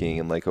speaking,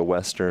 in like a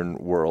Western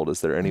world, is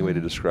there any way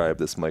to describe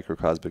this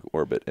microcosmic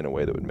orbit in a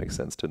way that would make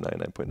sense to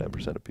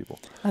 99.9% of people?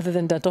 Other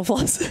than dental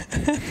floss.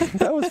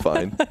 That was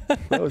fine.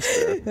 That was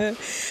fair.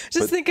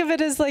 Just think of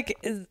it as like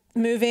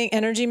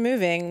energy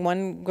moving,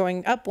 one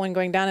going up, one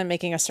going down and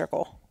making a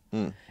circle.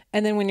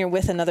 And then when you're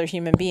with another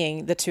human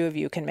being, the two of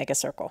you can make a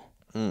circle.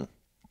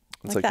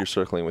 It's like you're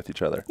circling with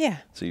each other. Yeah.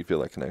 So you feel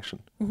that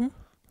connection.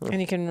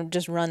 And you can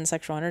just run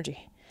sexual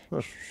energy.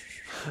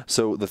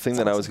 So the thing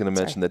that I was going to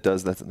mention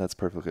that's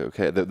perfectly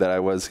okay, that I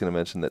was going to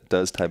mention that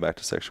does tie back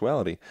to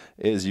sexuality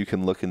is you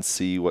can look and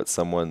see what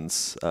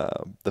someone's,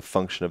 the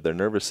function of their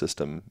nervous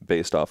system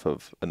based off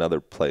of another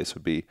place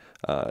would be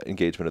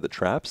engagement of the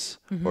traps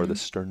or the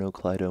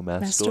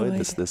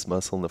sternocleidomastoid, this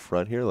muscle in the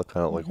front here,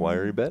 kind of like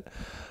wiry bit.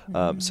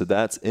 So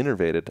that's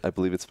innervated. I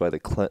believe it's by the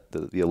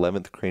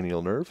 11th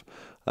cranial nerve.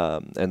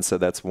 And so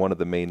that's one of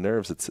the main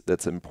nerves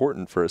that's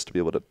important for us to be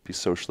able to be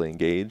socially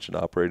engaged and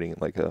operating in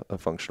like a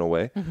functional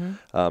way.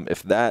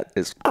 If that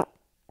is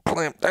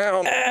clamped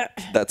down,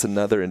 that's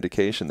another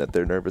indication that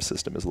their nervous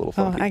system is a little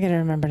funky. I got to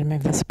remember to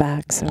move this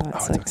back so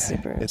it's like okay.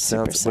 super, it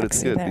super sounds, but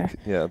it's good. there.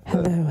 Yeah.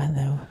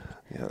 Hello.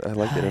 Yeah, I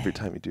like it every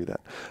time you do that.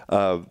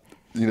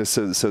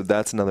 So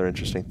that's another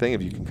interesting thing.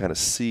 If you can kind of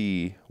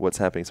see what's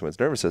happening in someone's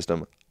nervous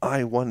system,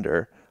 I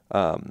wonder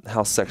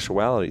how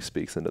sexuality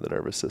speaks into the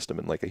nervous system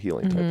in like a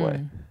healing type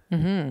way. You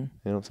know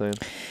what I'm saying?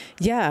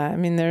 Yeah. I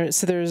mean,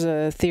 there's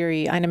a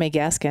theory. Ina May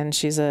Gaskin,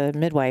 she's a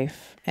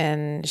midwife,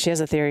 and she has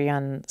a theory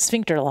on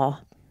sphincter law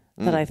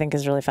that I think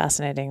is really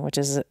fascinating, which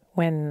is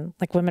when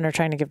like women are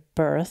trying to give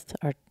birth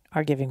or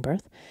are giving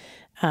birth,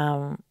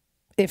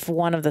 if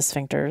one of the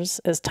sphincters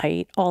is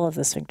tight, all of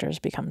the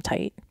sphincters become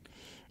tight.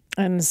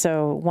 And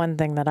so one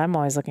thing that I'm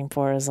always looking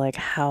for is like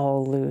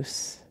how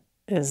loose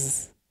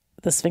is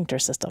the sphincter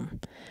system,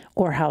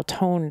 or how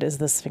toned is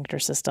the sphincter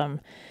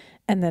system,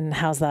 and then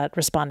how's that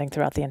responding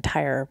throughout the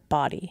entire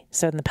body.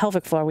 So in the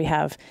pelvic floor, we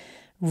have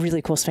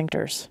really cool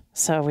sphincters.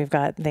 So we've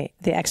got the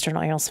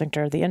external anal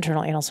sphincter, the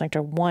internal anal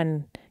sphincter,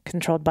 one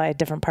controlled by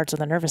different parts of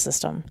the nervous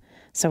system.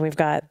 So we've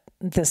got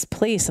this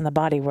place in the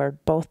body where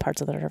both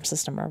parts of the nervous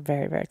system are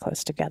very, very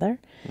close together.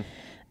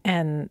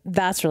 And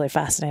that's really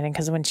fascinating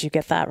because once you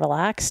get that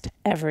relaxed,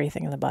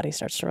 everything in the body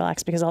starts to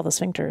relax because all the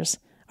sphincters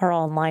are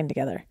all in line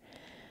together.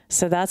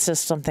 So that's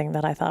just something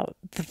that I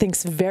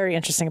think's very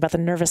interesting about the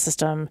nervous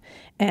system,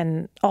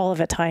 and all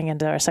of it tying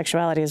into our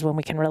sexuality is when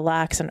we can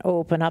relax and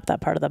open up that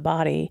part of the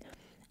body,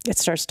 it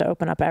starts to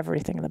open up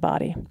everything in the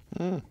body.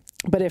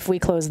 But if we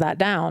close that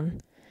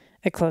down,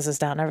 it closes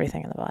down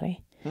everything in the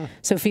body.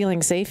 So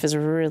feeling safe is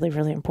really,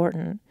 really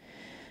important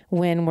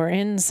when we're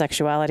in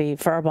sexuality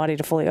for our body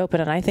to fully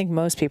open. And I think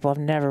most people have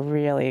never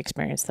really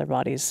experienced their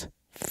bodies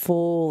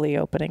fully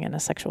opening in a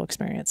sexual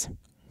experience.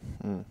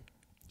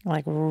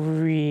 Like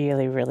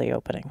really, really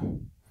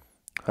opening.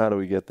 How do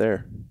we get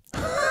there?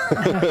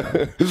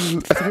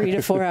 3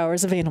 to 4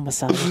 hours of anal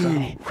massage a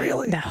day.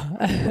 Really? No,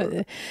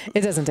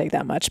 it doesn't take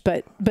that much,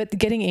 but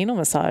getting anal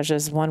massage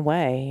is one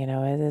way, you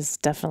know, it is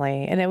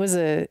definitely, and it was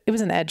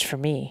an edge for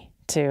me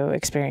to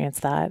experience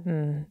that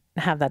and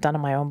have that done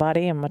on my own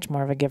body. I'm much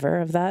more of a giver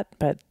of that,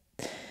 but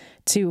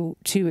to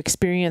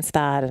experience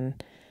that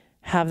and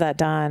have that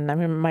done. I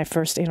remember my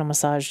first anal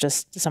massage,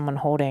 just someone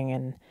holding,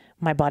 and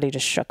my body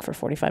just shook for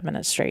 45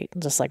 minutes straight,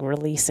 just like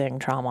releasing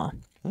trauma.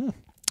 And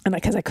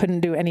because I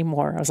couldn't do any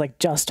more, I was like,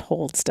 just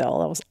hold still.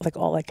 That was like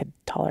all I could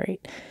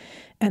tolerate.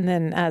 And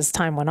then as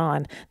time went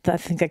on, I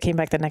think I came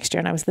back the next year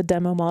and I was the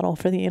demo model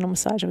for the anal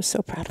massage. I was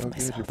so proud of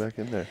myself. You're back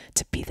in there.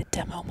 To be the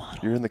demo model.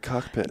 You're in the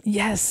cockpit.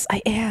 Yes,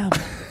 I am.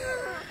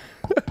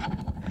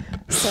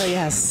 So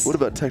yes. What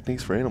about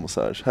techniques for anal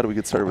massage? How do we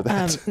get started with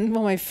that?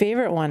 Well, my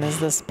favorite one is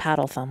this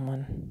paddle thumb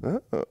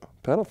one. Oh,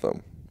 paddle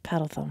thumb.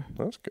 Paddle thumb.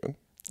 That's good.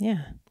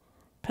 Yeah,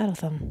 paddle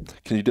thumb.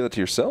 Can you do that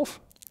to yourself?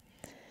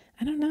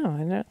 I don't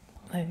know.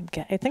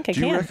 I think I Do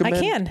you can. recommend- I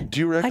can. do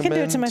you I can do it to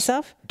recommend-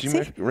 myself. Do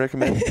you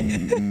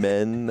recommend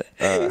men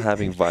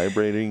having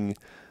vibrating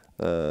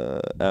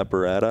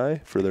apparatus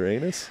for their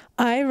anus?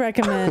 I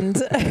recommend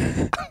Is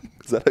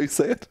that how you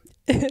say it?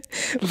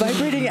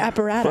 vibrating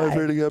apparatus.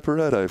 Vibrating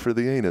apparatus for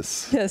the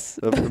anus. Yes.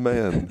 Of the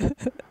man.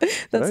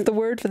 That's Right? the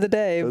word for the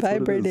day. That's what it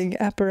Vibrating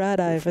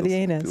apparatus for the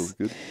anus.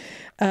 Feels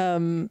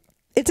good.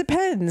 It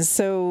depends.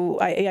 So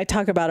I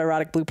talk about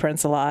erotic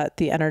blueprints a lot,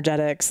 the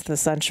energetics, the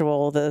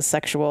sensual, the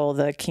sexual,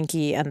 the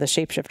kinky, and the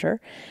shapeshifter.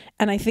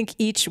 And I think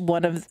each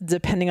one of,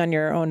 depending on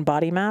your own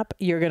body map,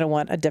 you're going to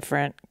want a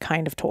different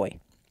kind of toy.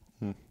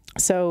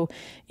 So,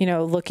 you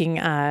know, looking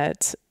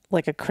at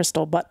like a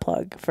crystal butt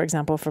plug, for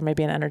example, for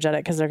maybe an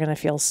energetic, because they're going to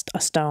feel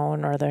a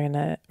stone or they're going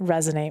to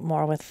resonate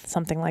more with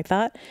something like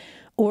that,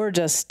 or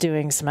just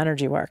doing some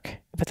energy work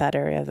with that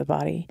area of the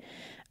body.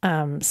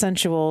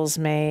 Sensuals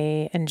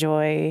may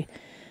enjoy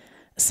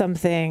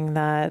something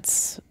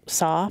that's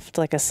soft,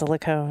 like a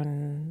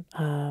silicone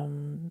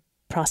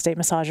prostate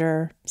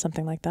massager,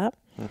 something like that.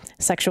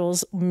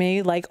 Sexuals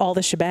may like all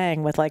the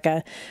shebang with like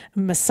a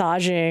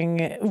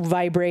massaging,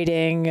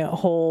 vibrating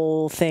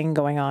whole thing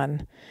going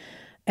on.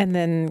 And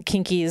then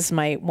kinkies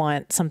might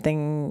want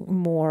something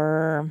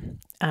more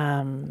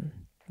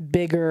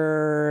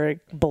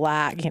bigger,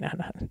 black, you know,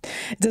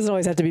 it doesn't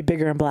always have to be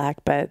bigger and black,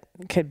 but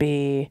it could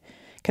be,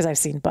 because I've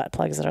seen butt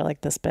plugs that are like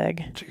this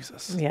big.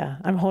 Jesus. Yeah.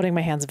 I'm holding my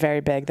hands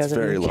very big. Those It's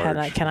very of you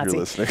large. cannot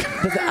You're see.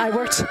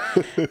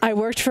 listening. I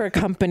worked for a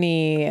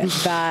company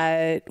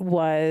that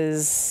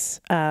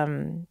was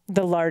the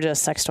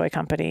largest sex toy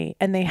company,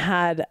 and they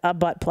had a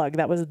butt plug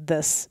that was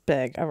this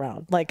big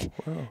around, like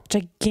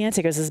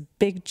gigantic. It was this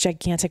big,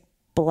 gigantic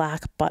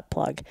black butt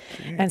plug.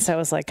 And so it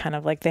was like kind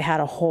of like they had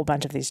a whole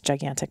bunch of these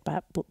gigantic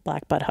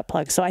black butt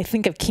plugs. So I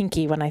think of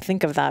kinky when I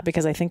think of that,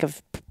 because I think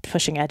of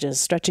pushing edges,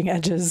 stretching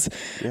edges,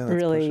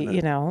 really,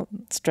 you know,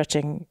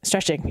 stretching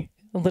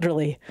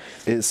literally.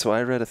 So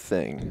I read a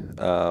thing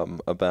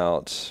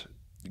about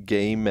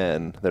gay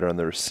men that are on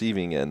the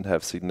receiving end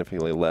have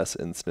significantly less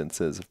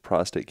incidences of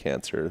prostate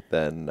cancer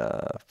than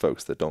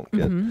folks that don't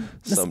get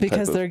some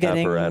because type of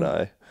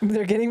apparatus.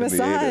 They're getting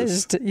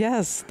massaged.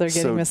 Yes, they're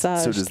getting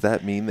massaged. So does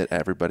that mean that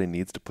everybody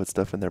needs to put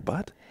stuff in their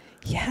butt?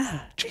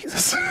 Yeah.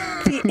 Jesus.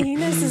 The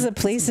anus is a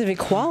place of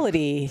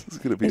equality. It's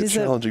going to be a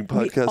challenging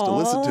podcast to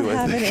listen to, We all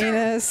I have think. an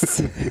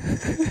anus.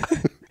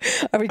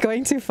 Are we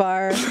going too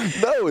far?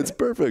 No, it's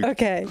perfect.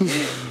 Okay.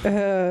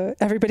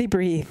 Everybody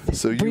breathe.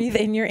 So breathe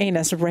in your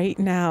anus right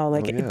now.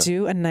 Like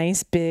do a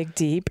nice, big,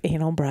 deep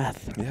anal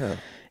breath. Yeah,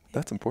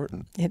 that's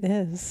important. It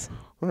is.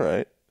 All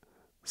right.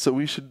 So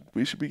we should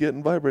be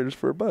getting vibrators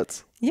for our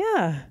butts.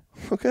 Yeah.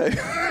 Okay.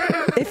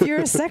 If you're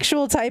a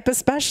sexual type,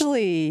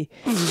 especially.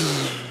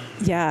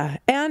 Yeah.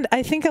 And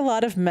I think a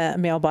lot of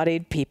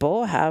male-bodied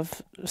people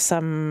have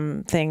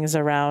some things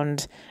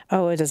around,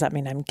 oh, does that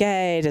mean I'm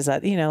gay? Does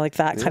that, you know, like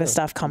that kind of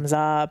stuff comes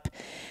up.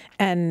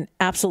 And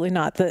absolutely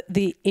not.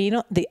 The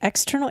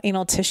external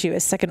anal tissue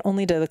is second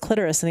only to the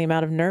clitoris in the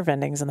amount of nerve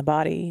endings in the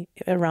body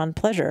around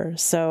pleasure.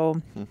 So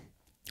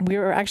we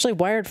were actually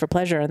wired for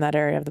pleasure in that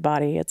area of the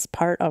body. It's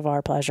part of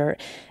our pleasure.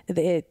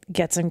 It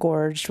gets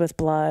engorged with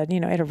blood, you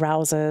know, it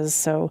arouses.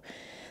 So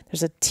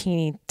there's a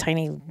teeny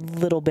tiny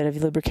little bit of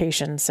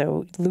lubrication.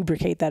 So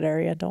lubricate that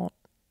area. Don't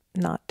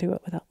not do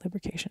it without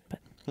lubrication.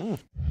 But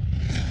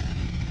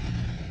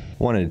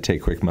Wanted to take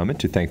a quick moment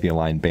to thank the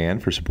Align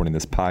Band for supporting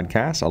this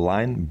podcast.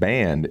 Align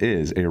Band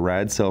is a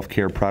rad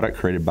self-care product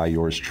created by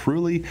yours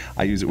truly.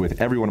 I use it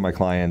with every one of my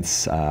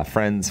clients,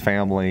 friends,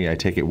 family. I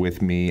take it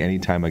with me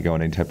anytime I go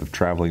on any type of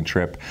traveling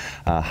trip.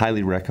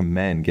 Highly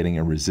recommend getting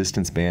a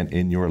resistance band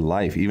in your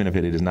life, even if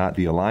it is not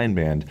the Align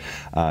Band.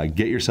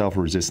 Get yourself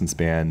a resistance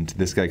band.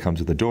 This guy comes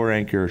with a door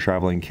anchor, a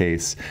traveling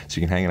case, so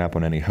you can hang it up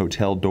on any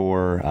hotel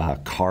door,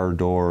 car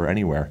door,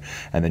 anywhere.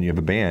 And then you have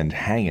a band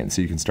hanging,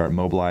 so you can start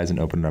mobilizing,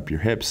 opening up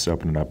your hips,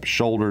 opening up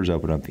shoulders,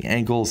 opening up the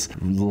ankles,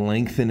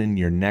 lengthening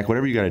your neck,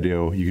 whatever you got to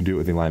do, you can do it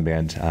with the Align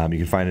Band. You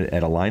can find it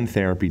at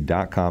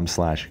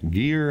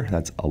aligntherapy.com/gear.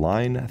 That's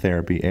Align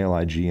Therapy,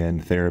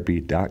 ALIGN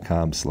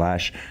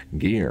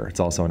therapy.com/gear.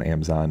 It's also on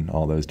Amazon,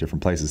 all those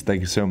different places.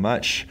 Thank you so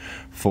much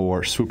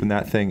for swooping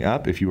that thing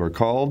up if you are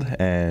called,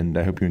 and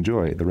I hope you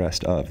enjoy the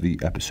rest of the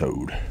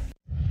episode.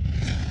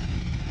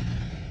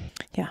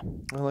 Yeah.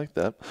 I like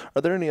that.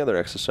 Are there any other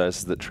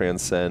exercises that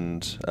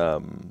transcend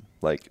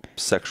like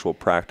sexual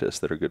practice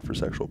that are good for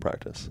sexual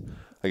practice?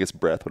 I guess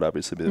breath would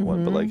obviously be the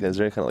one, but like, is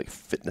there any kind of like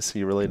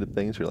fitnessy related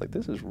things you're like,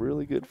 this is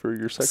really good for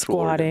your sexual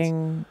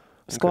organs?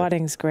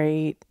 Squatting's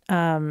great.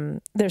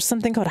 There's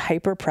something called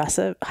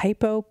hypopressive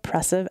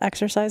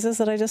exercises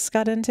that I just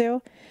got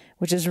into,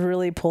 which is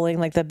really pulling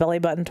like the belly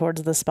button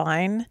towards the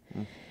spine.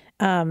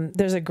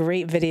 There's a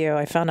great video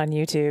I found on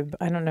YouTube.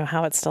 I don't know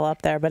how it's still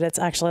up there, but it's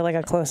actually like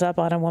a close up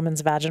on a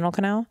woman's vaginal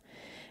canal.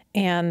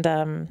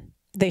 And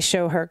they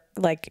show her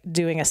like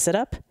doing a sit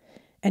up,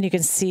 and you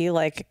can see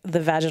like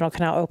the vaginal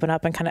canal open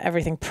up and kind of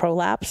everything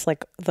prolapse,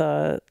 like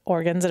the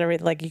organs and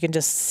everything. Like you can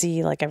just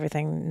see like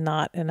everything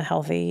not in a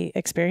healthy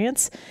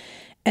experience.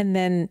 And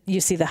then you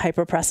see the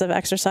hyperpressive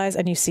exercise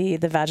and you see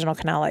the vaginal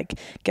canal like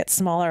get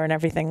smaller and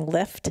everything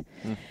lift.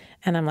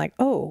 And I'm like,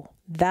 oh,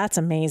 that's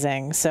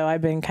amazing. So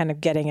I've been kind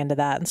of getting into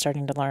that and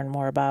starting to learn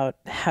more about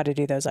how to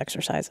do those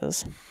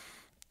exercises.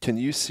 Can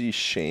you see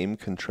shame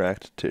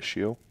contract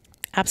tissue?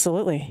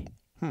 Absolutely.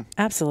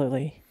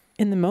 Absolutely.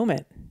 In the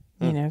moment,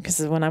 you know,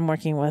 because when I'm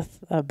working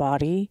with a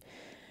body,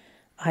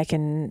 I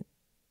can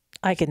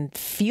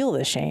feel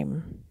the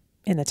shame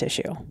in the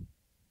tissue.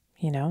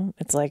 You know,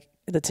 it's like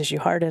the tissue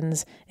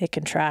hardens, it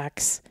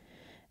contracts,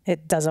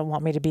 it doesn't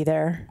want me to be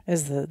there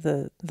is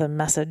the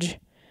message.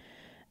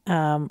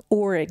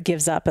 Or it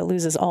gives up, it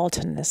loses all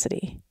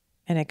tonicity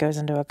and it goes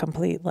into a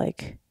complete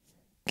like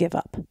give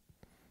up.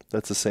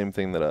 That's the same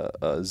thing that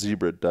a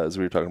zebra does.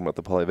 We were talking about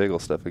the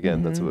polyvagal stuff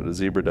again. That's what a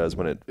zebra does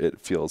when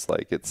it feels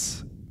like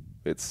it's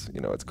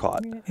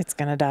caught. It's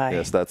gonna die.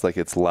 Yes, that's like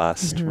its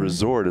last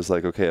resort is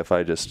like, okay, if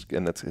I just,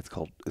 and it's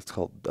called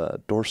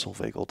dorsal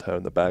vagal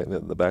tone,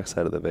 the back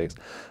side of the vagus.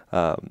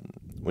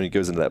 When he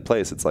goes into that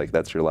place, it's like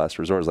that's your last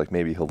resort. It's like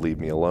maybe he'll leave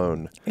me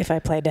alone if I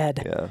play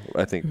dead. Yeah,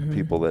 I think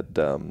people that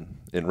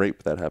in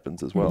rape that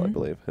happens as well. I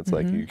believe it's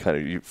like you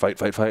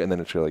fight, and then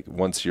it's like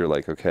once you're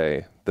like,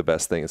 okay, the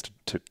best thing is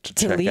to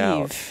check leave.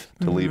 out,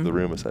 to leave the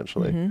room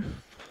essentially. And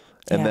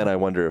then I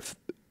wonder if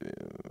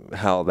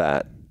how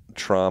that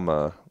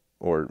trauma,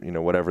 or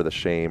whatever the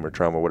shame or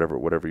trauma,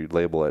 whatever you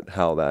label it,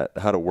 how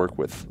to work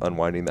with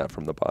unwinding that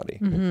from the body.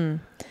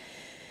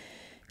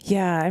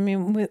 Yeah, I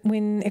mean,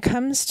 when it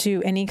comes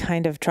to any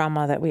kind of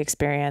trauma that we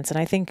experience, and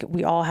I think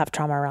we all have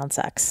trauma around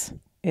sex,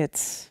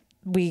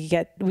 we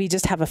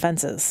just have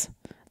offenses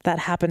that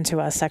happen to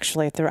us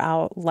sexually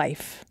throughout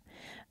life,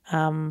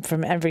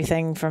 from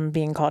everything from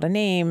being called a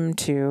name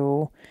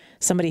to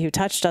somebody who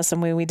touched us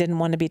and we didn't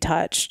want to be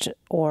touched,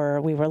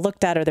 or we were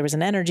looked at, or there was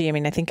an energy. I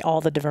mean, I think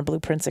all the different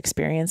blueprints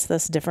experience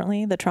this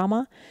differently, the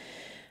trauma.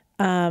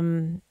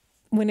 When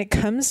it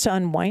comes to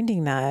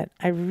unwinding that,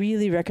 I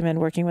really recommend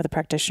working with a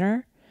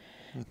practitioner,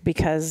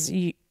 because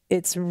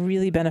it's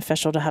really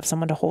beneficial to have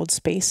someone to hold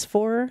space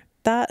for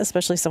that,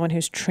 especially someone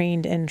who's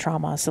trained in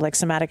trauma. So like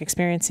somatic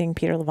experiencing,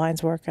 Peter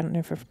Levine's work. I don't know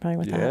if you're familiar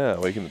with that. Yeah,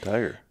 Awaken the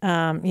Tiger.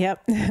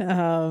 Yep.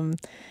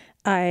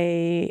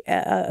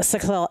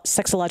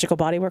 Sexological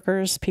body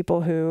workers,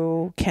 people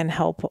who can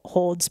help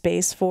hold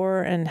space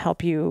for and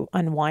help you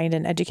unwind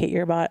and educate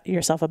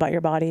yourself about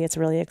your body. It's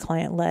really a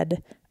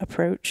client-led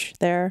approach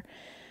there.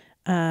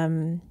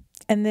 And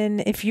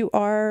then if you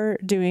are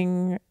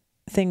doing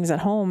things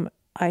at home,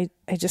 I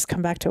just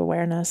come back to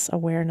awareness,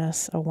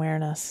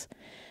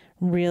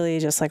 really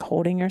just like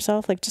holding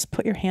yourself, like just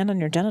put your hand on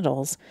your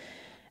genitals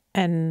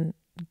and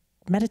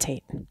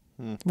meditate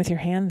with your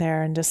hand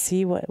there and just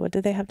see what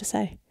do they have to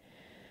say?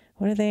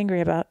 What are they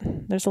angry about?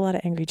 There's a lot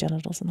of angry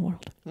genitals in the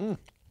world. Yeah.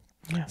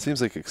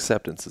 Seems like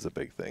acceptance is a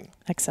big thing.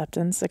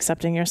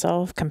 Accepting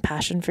yourself,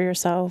 compassion for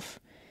yourself.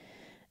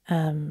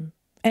 And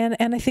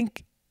I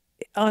think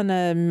on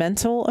a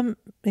mental,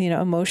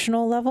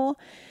 emotional level,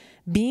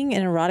 being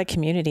in an erotic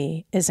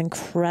community is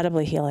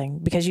incredibly healing,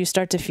 because you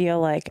start to feel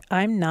like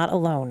I'm not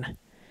alone.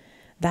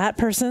 That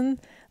person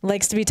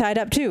likes to be tied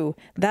up too.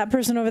 That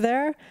person over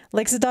there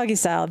likes a doggy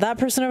style. That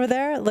person over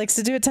there likes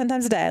to do it 10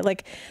 times a day.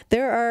 Like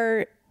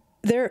I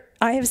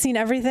have seen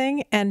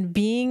everything, and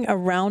being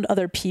around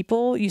other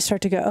people, you start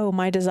to go, oh,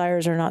 my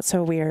desires are not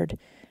so weird.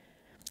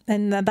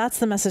 And that's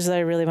the message that I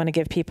really want to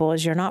give people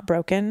is you're not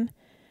broken.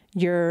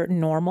 You're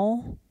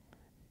normal.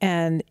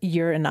 and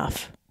you're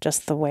enough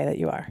just the way that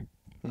you are.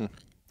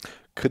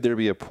 Could there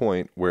be a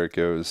point where it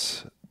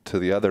goes to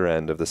the other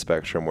end of the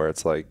spectrum where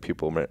it's like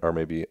people are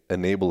maybe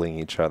enabling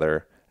each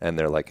other and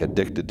they're like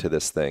addicted to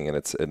this thing, and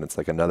it's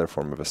like another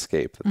form of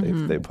escape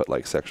that they put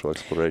like sexual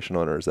exploration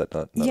on, or is that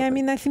not yeah, I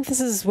mean, I think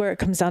this is where it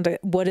comes down to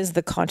what is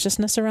the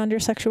consciousness around your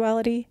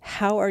sexuality?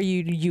 How are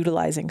you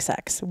utilizing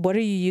sex? What are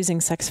you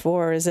using sex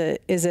for? Is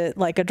it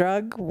like a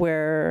drug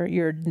where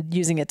you're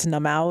using it to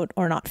numb out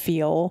or not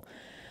feel?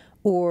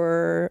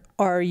 Or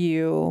are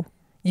you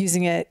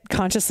using it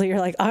consciously? You're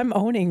like, I'm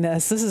owning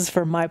this. This is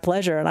for my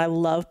pleasure, and I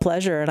love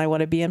pleasure, and I want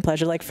to be in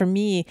pleasure. Like for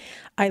me,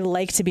 I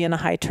like to be in a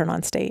high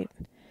turn-on state.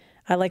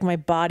 I like my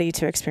body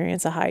to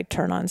experience a high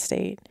turn-on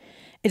state.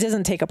 It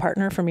doesn't take a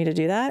partner for me to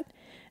do that,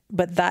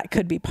 but that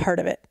could be part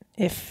of it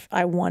if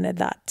I wanted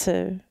that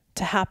to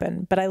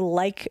happen. But I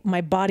like,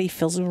 my body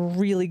feels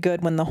really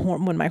good when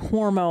my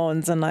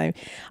hormones, and I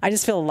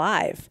just feel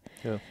alive.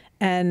 Yeah.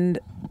 And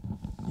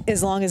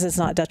as long as it's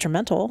not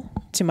detrimental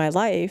to my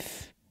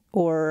life,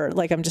 or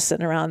like I'm just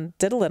sitting around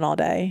diddling all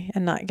day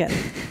and not getting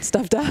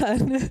stuff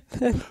done.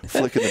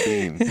 Flicking the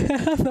bean.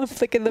 I'm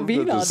flicking the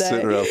bean all day.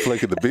 Sitting around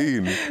flicking the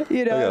bean.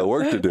 You know, I got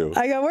work to do.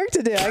 I got work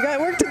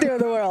to do in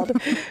the world.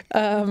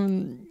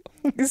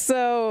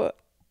 So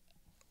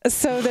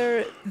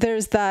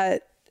there's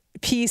that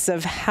piece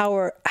of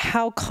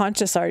how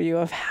conscious are you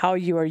of how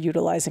you are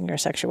utilizing your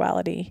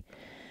sexuality?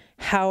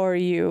 How are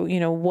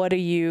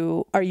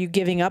you, are you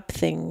giving up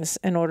things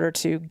in order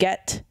to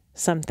get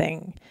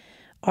something?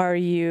 Are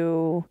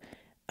you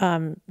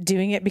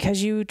doing it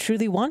because you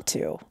truly want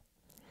to?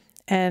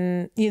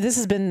 And this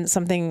has been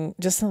something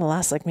just in the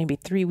last maybe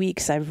 3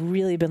 weeks I've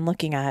really been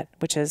looking at,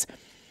 which is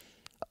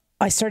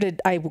I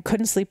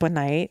couldn't sleep one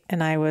night,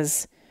 and I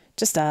was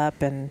just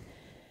up, and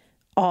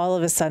all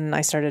of a sudden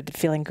I started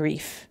feeling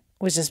grief.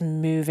 It was just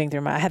moving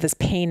through I had this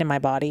pain in my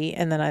body,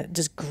 and then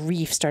just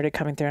grief started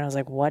coming through, and I was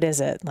like, what is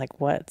it? Like,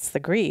 what's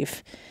the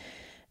grief?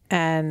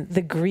 And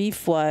the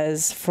grief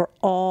was for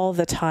all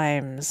the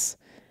times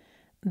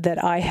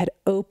that I had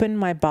opened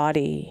my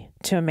body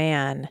to a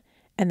man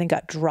and then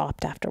got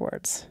dropped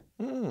afterwards.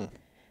 And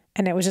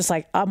it was just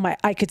like,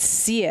 I could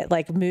see it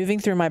like moving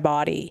through my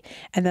body,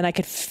 and then I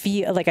could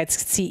feel I'd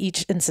see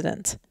each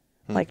incident,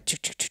 like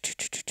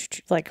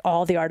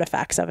all the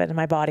artifacts of it in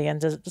my body,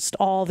 and just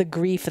all the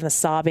grief and the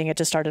sobbing. It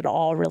just started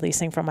all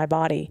releasing from my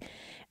body.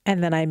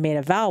 And then I made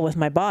a vow with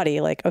my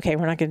body, like, okay,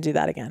 we're not going to do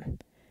that again.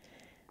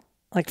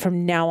 Like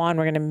from now on,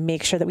 we're going to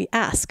make sure that we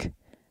ask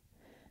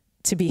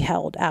to be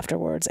held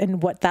afterwards,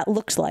 and what that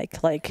looks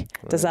like. Like,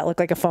 does that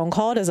look like a phone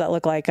call? Does that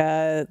look like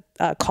a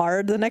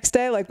card the next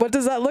day? Like, what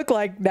does that look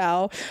like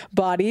now,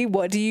 body?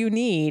 What do you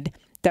need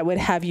that would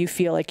have you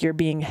feel like you're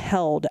being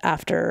held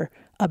after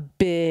a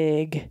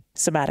big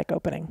somatic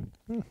opening?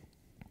 I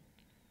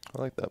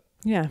like that.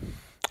 Yeah.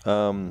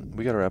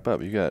 We got to wrap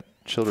up. You got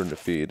children to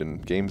feed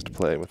and games to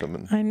play with them.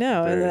 And I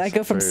know. I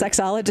go from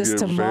sexologist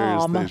to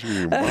mom.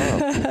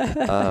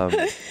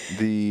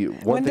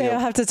 One day I'll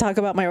have to talk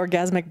about my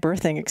orgasmic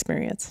birthing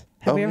experience.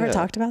 Have we ever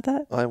talked about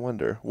that? I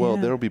wonder. Well,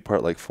 there'll be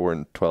part 4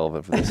 and 12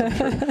 of this,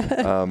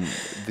 I'm sure.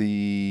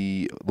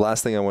 The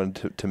last thing I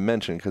wanted to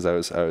mention, because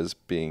I was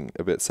being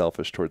a bit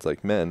selfish towards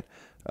men,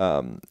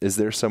 is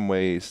there some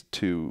ways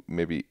to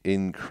maybe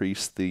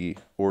increase the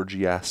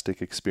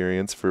orgiastic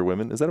experience for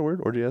women? Is that a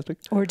word? Orgiastic?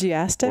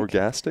 Orgiastic?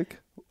 Orgastic?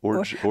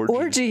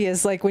 Orgy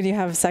is like when you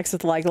have sex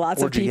with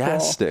lots of people.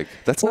 Orgiastic.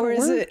 That's not a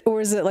word.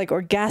 Or is it like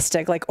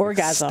orgastic, like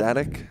orgasm?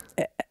 Static?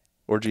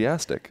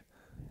 Orgiastic.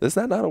 Is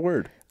that not a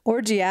word?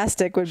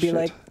 Orgiastic would be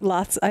like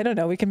lots. I don't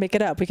know. We can make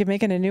it up. We can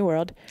make it a new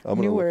word.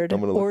 New word.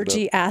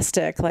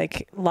 Orgiastic,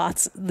 like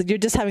lots. You're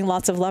just having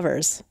lots of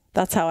lovers.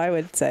 That's how I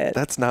would say it.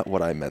 That's not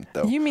what I meant,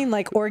 though. You mean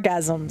like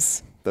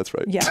orgasms? That's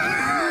right.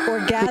 Yeah.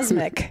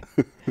 Orgasmic.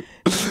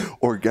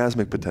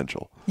 Orgasmic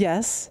potential.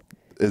 Yes.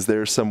 Is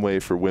there some way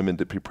for women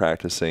to be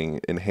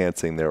practicing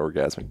enhancing their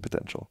orgasmic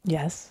potential?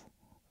 Yes.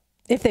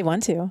 If they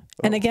want to. Oh.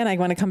 And again, I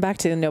want to come back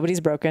to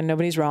nobody's broken,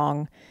 nobody's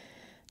wrong.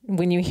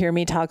 When you hear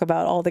me talk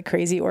about all the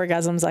crazy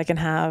orgasms I can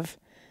have,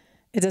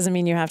 it doesn't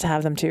mean you have to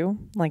have them too.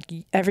 Like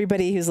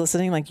everybody who's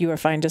listening, you are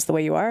fine just the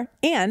way you are.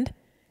 And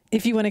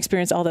if you want to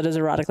experience all that is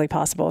erotically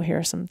possible, here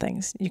are some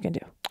things you can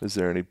do. Is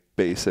there any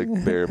basic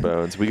bare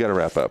bones? We got to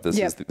wrap up. This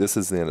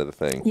is the end of the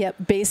thing. Yep.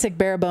 Basic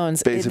bare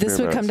bones. This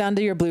would come down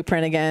to your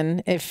blueprint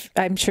again. If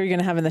I'm sure you're going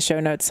to have in the show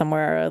notes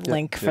somewhere a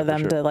link for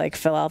them to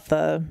fill out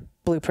the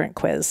blueprint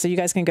quiz. So you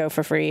guys can go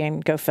for free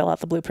and go fill out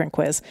the blueprint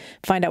quiz,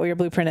 find out what your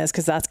blueprint is,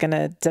 because that's going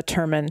to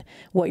determine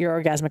what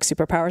your orgasmic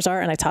superpowers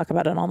are. And I talk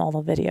about it on all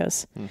the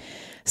videos.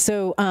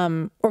 So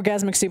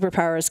orgasmic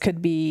superpowers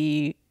could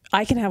be,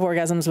 I can have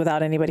orgasms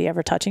without anybody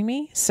ever touching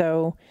me.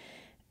 So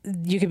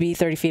you could be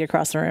 30 feet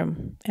across the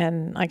room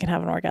and I can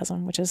have an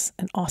orgasm, which is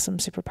an awesome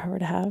superpower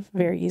to have.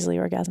 Very easily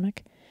orgasmic.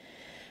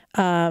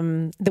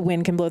 The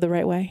wind can blow the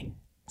right way.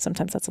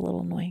 Sometimes that's a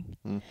little annoying.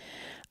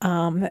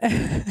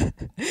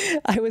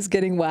 I was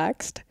getting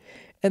waxed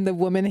and the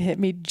woman hit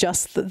me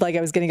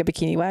I was getting a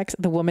bikini wax.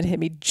 The woman hit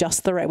me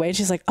just the right way. And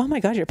she's like, oh my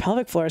God, your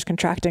pelvic floor is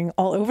contracting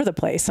all over the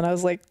place. And I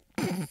was like,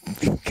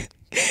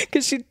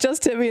 Because she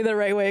just hit me the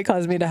right way. It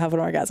caused me to have an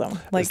orgasm.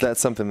 Is that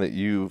something that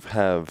you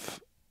have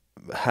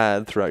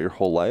had throughout your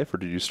whole life, or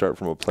did you start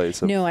from a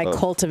place of... No, I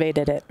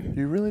cultivated it.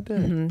 You really did?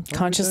 Mm-hmm.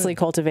 Consciously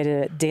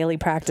cultivated it. Daily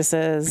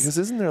practices. Because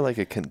isn't there like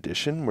a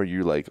condition where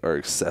you like are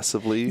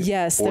excessively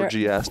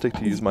orgiastic,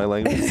 to use my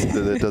language,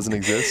 that doesn't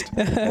exist,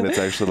 and it's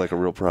actually like a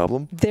real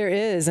problem? There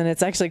is, and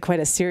it's actually quite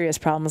a serious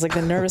problem. It's like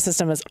the nervous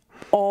system is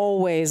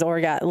always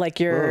like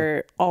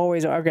you're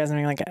always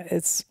orgasming. Like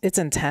it's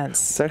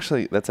intense.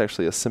 That's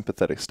actually a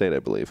sympathetic state, I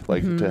believe.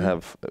 Like to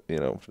have,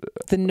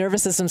 the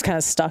nervous system's kind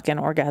of stuck in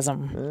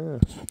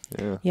orgasm.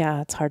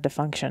 Yeah, it's hard to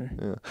function.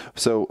 Yeah.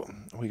 So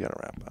we gotta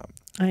wrap up.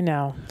 I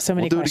know. So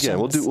many questions.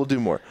 We'll do it again. We'll do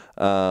more.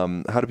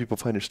 How do people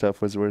find your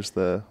stuff? Where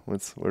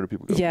do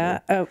people go? Yeah,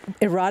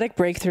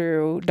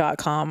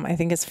 eroticbreakthrough.com. I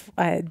think it's.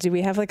 Do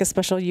we have like a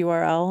special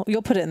URL?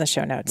 You'll put it in the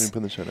show notes. We can put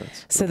in the show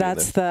notes. So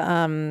that's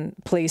the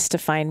place to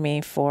find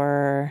me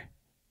for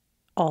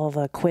all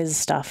the quiz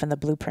stuff and the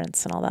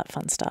blueprints and all that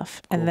fun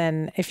stuff. Cool. And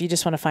then if you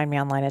just want to find me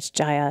online, it's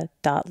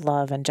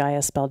jaiya.love, and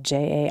Jaiya spelled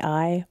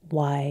Jaiya.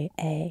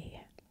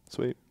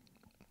 Sweet.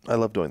 I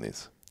love doing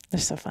these. They're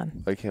so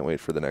fun. I can't wait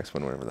for the next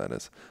one, whenever that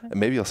is. And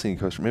maybe I'll see you in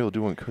Costa Rica. Maybe we'll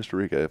do one in Costa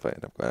Rica if I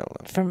end up. I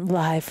don't know.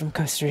 Live from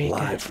Costa Rica.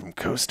 Live from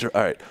Costa.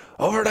 All right.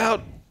 Over and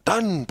out.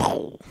 Done.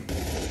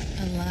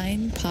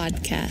 Align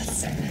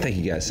Podcast. Thank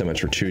you guys so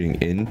much for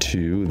tuning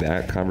into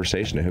that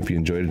conversation. I hope you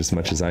enjoyed it as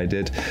much as I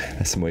did.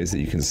 There's some ways that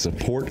you can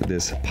support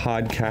this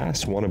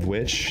podcast, one of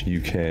which you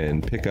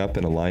can pick up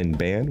an Align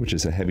band, which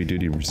is a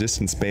heavy-duty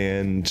resistance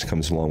band. It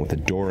comes along with a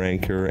door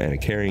anchor and a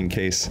carrying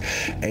case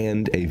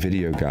and a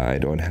video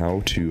guide on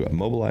how to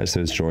mobilize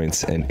those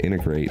joints and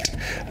integrate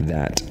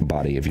that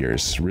body of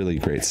yours. Really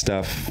great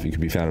stuff. You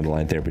can be found at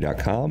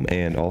aligntherapy.com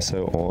and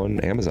also on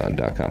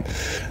amazon.com.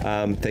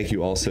 Thank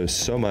you also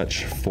so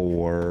much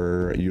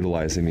for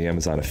utilizing the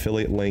Amazon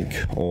affiliate link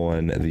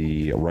on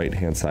the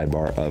right-hand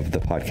sidebar of the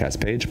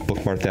podcast page.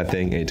 Bookmark that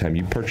thing. Anytime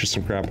you purchase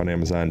some crap on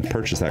Amazon,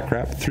 purchase that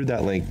crap. Through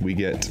that link, we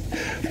get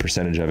a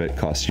percentage of it.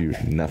 Costs you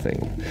nothing.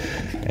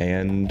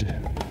 And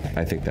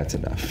I think that's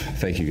enough.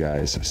 Thank you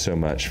guys so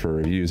much for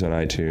reviews on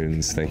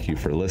iTunes. Thank you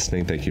for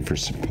listening. Thank you for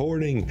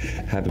supporting.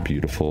 Have a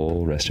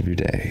beautiful rest of your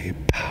day.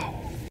 Pow.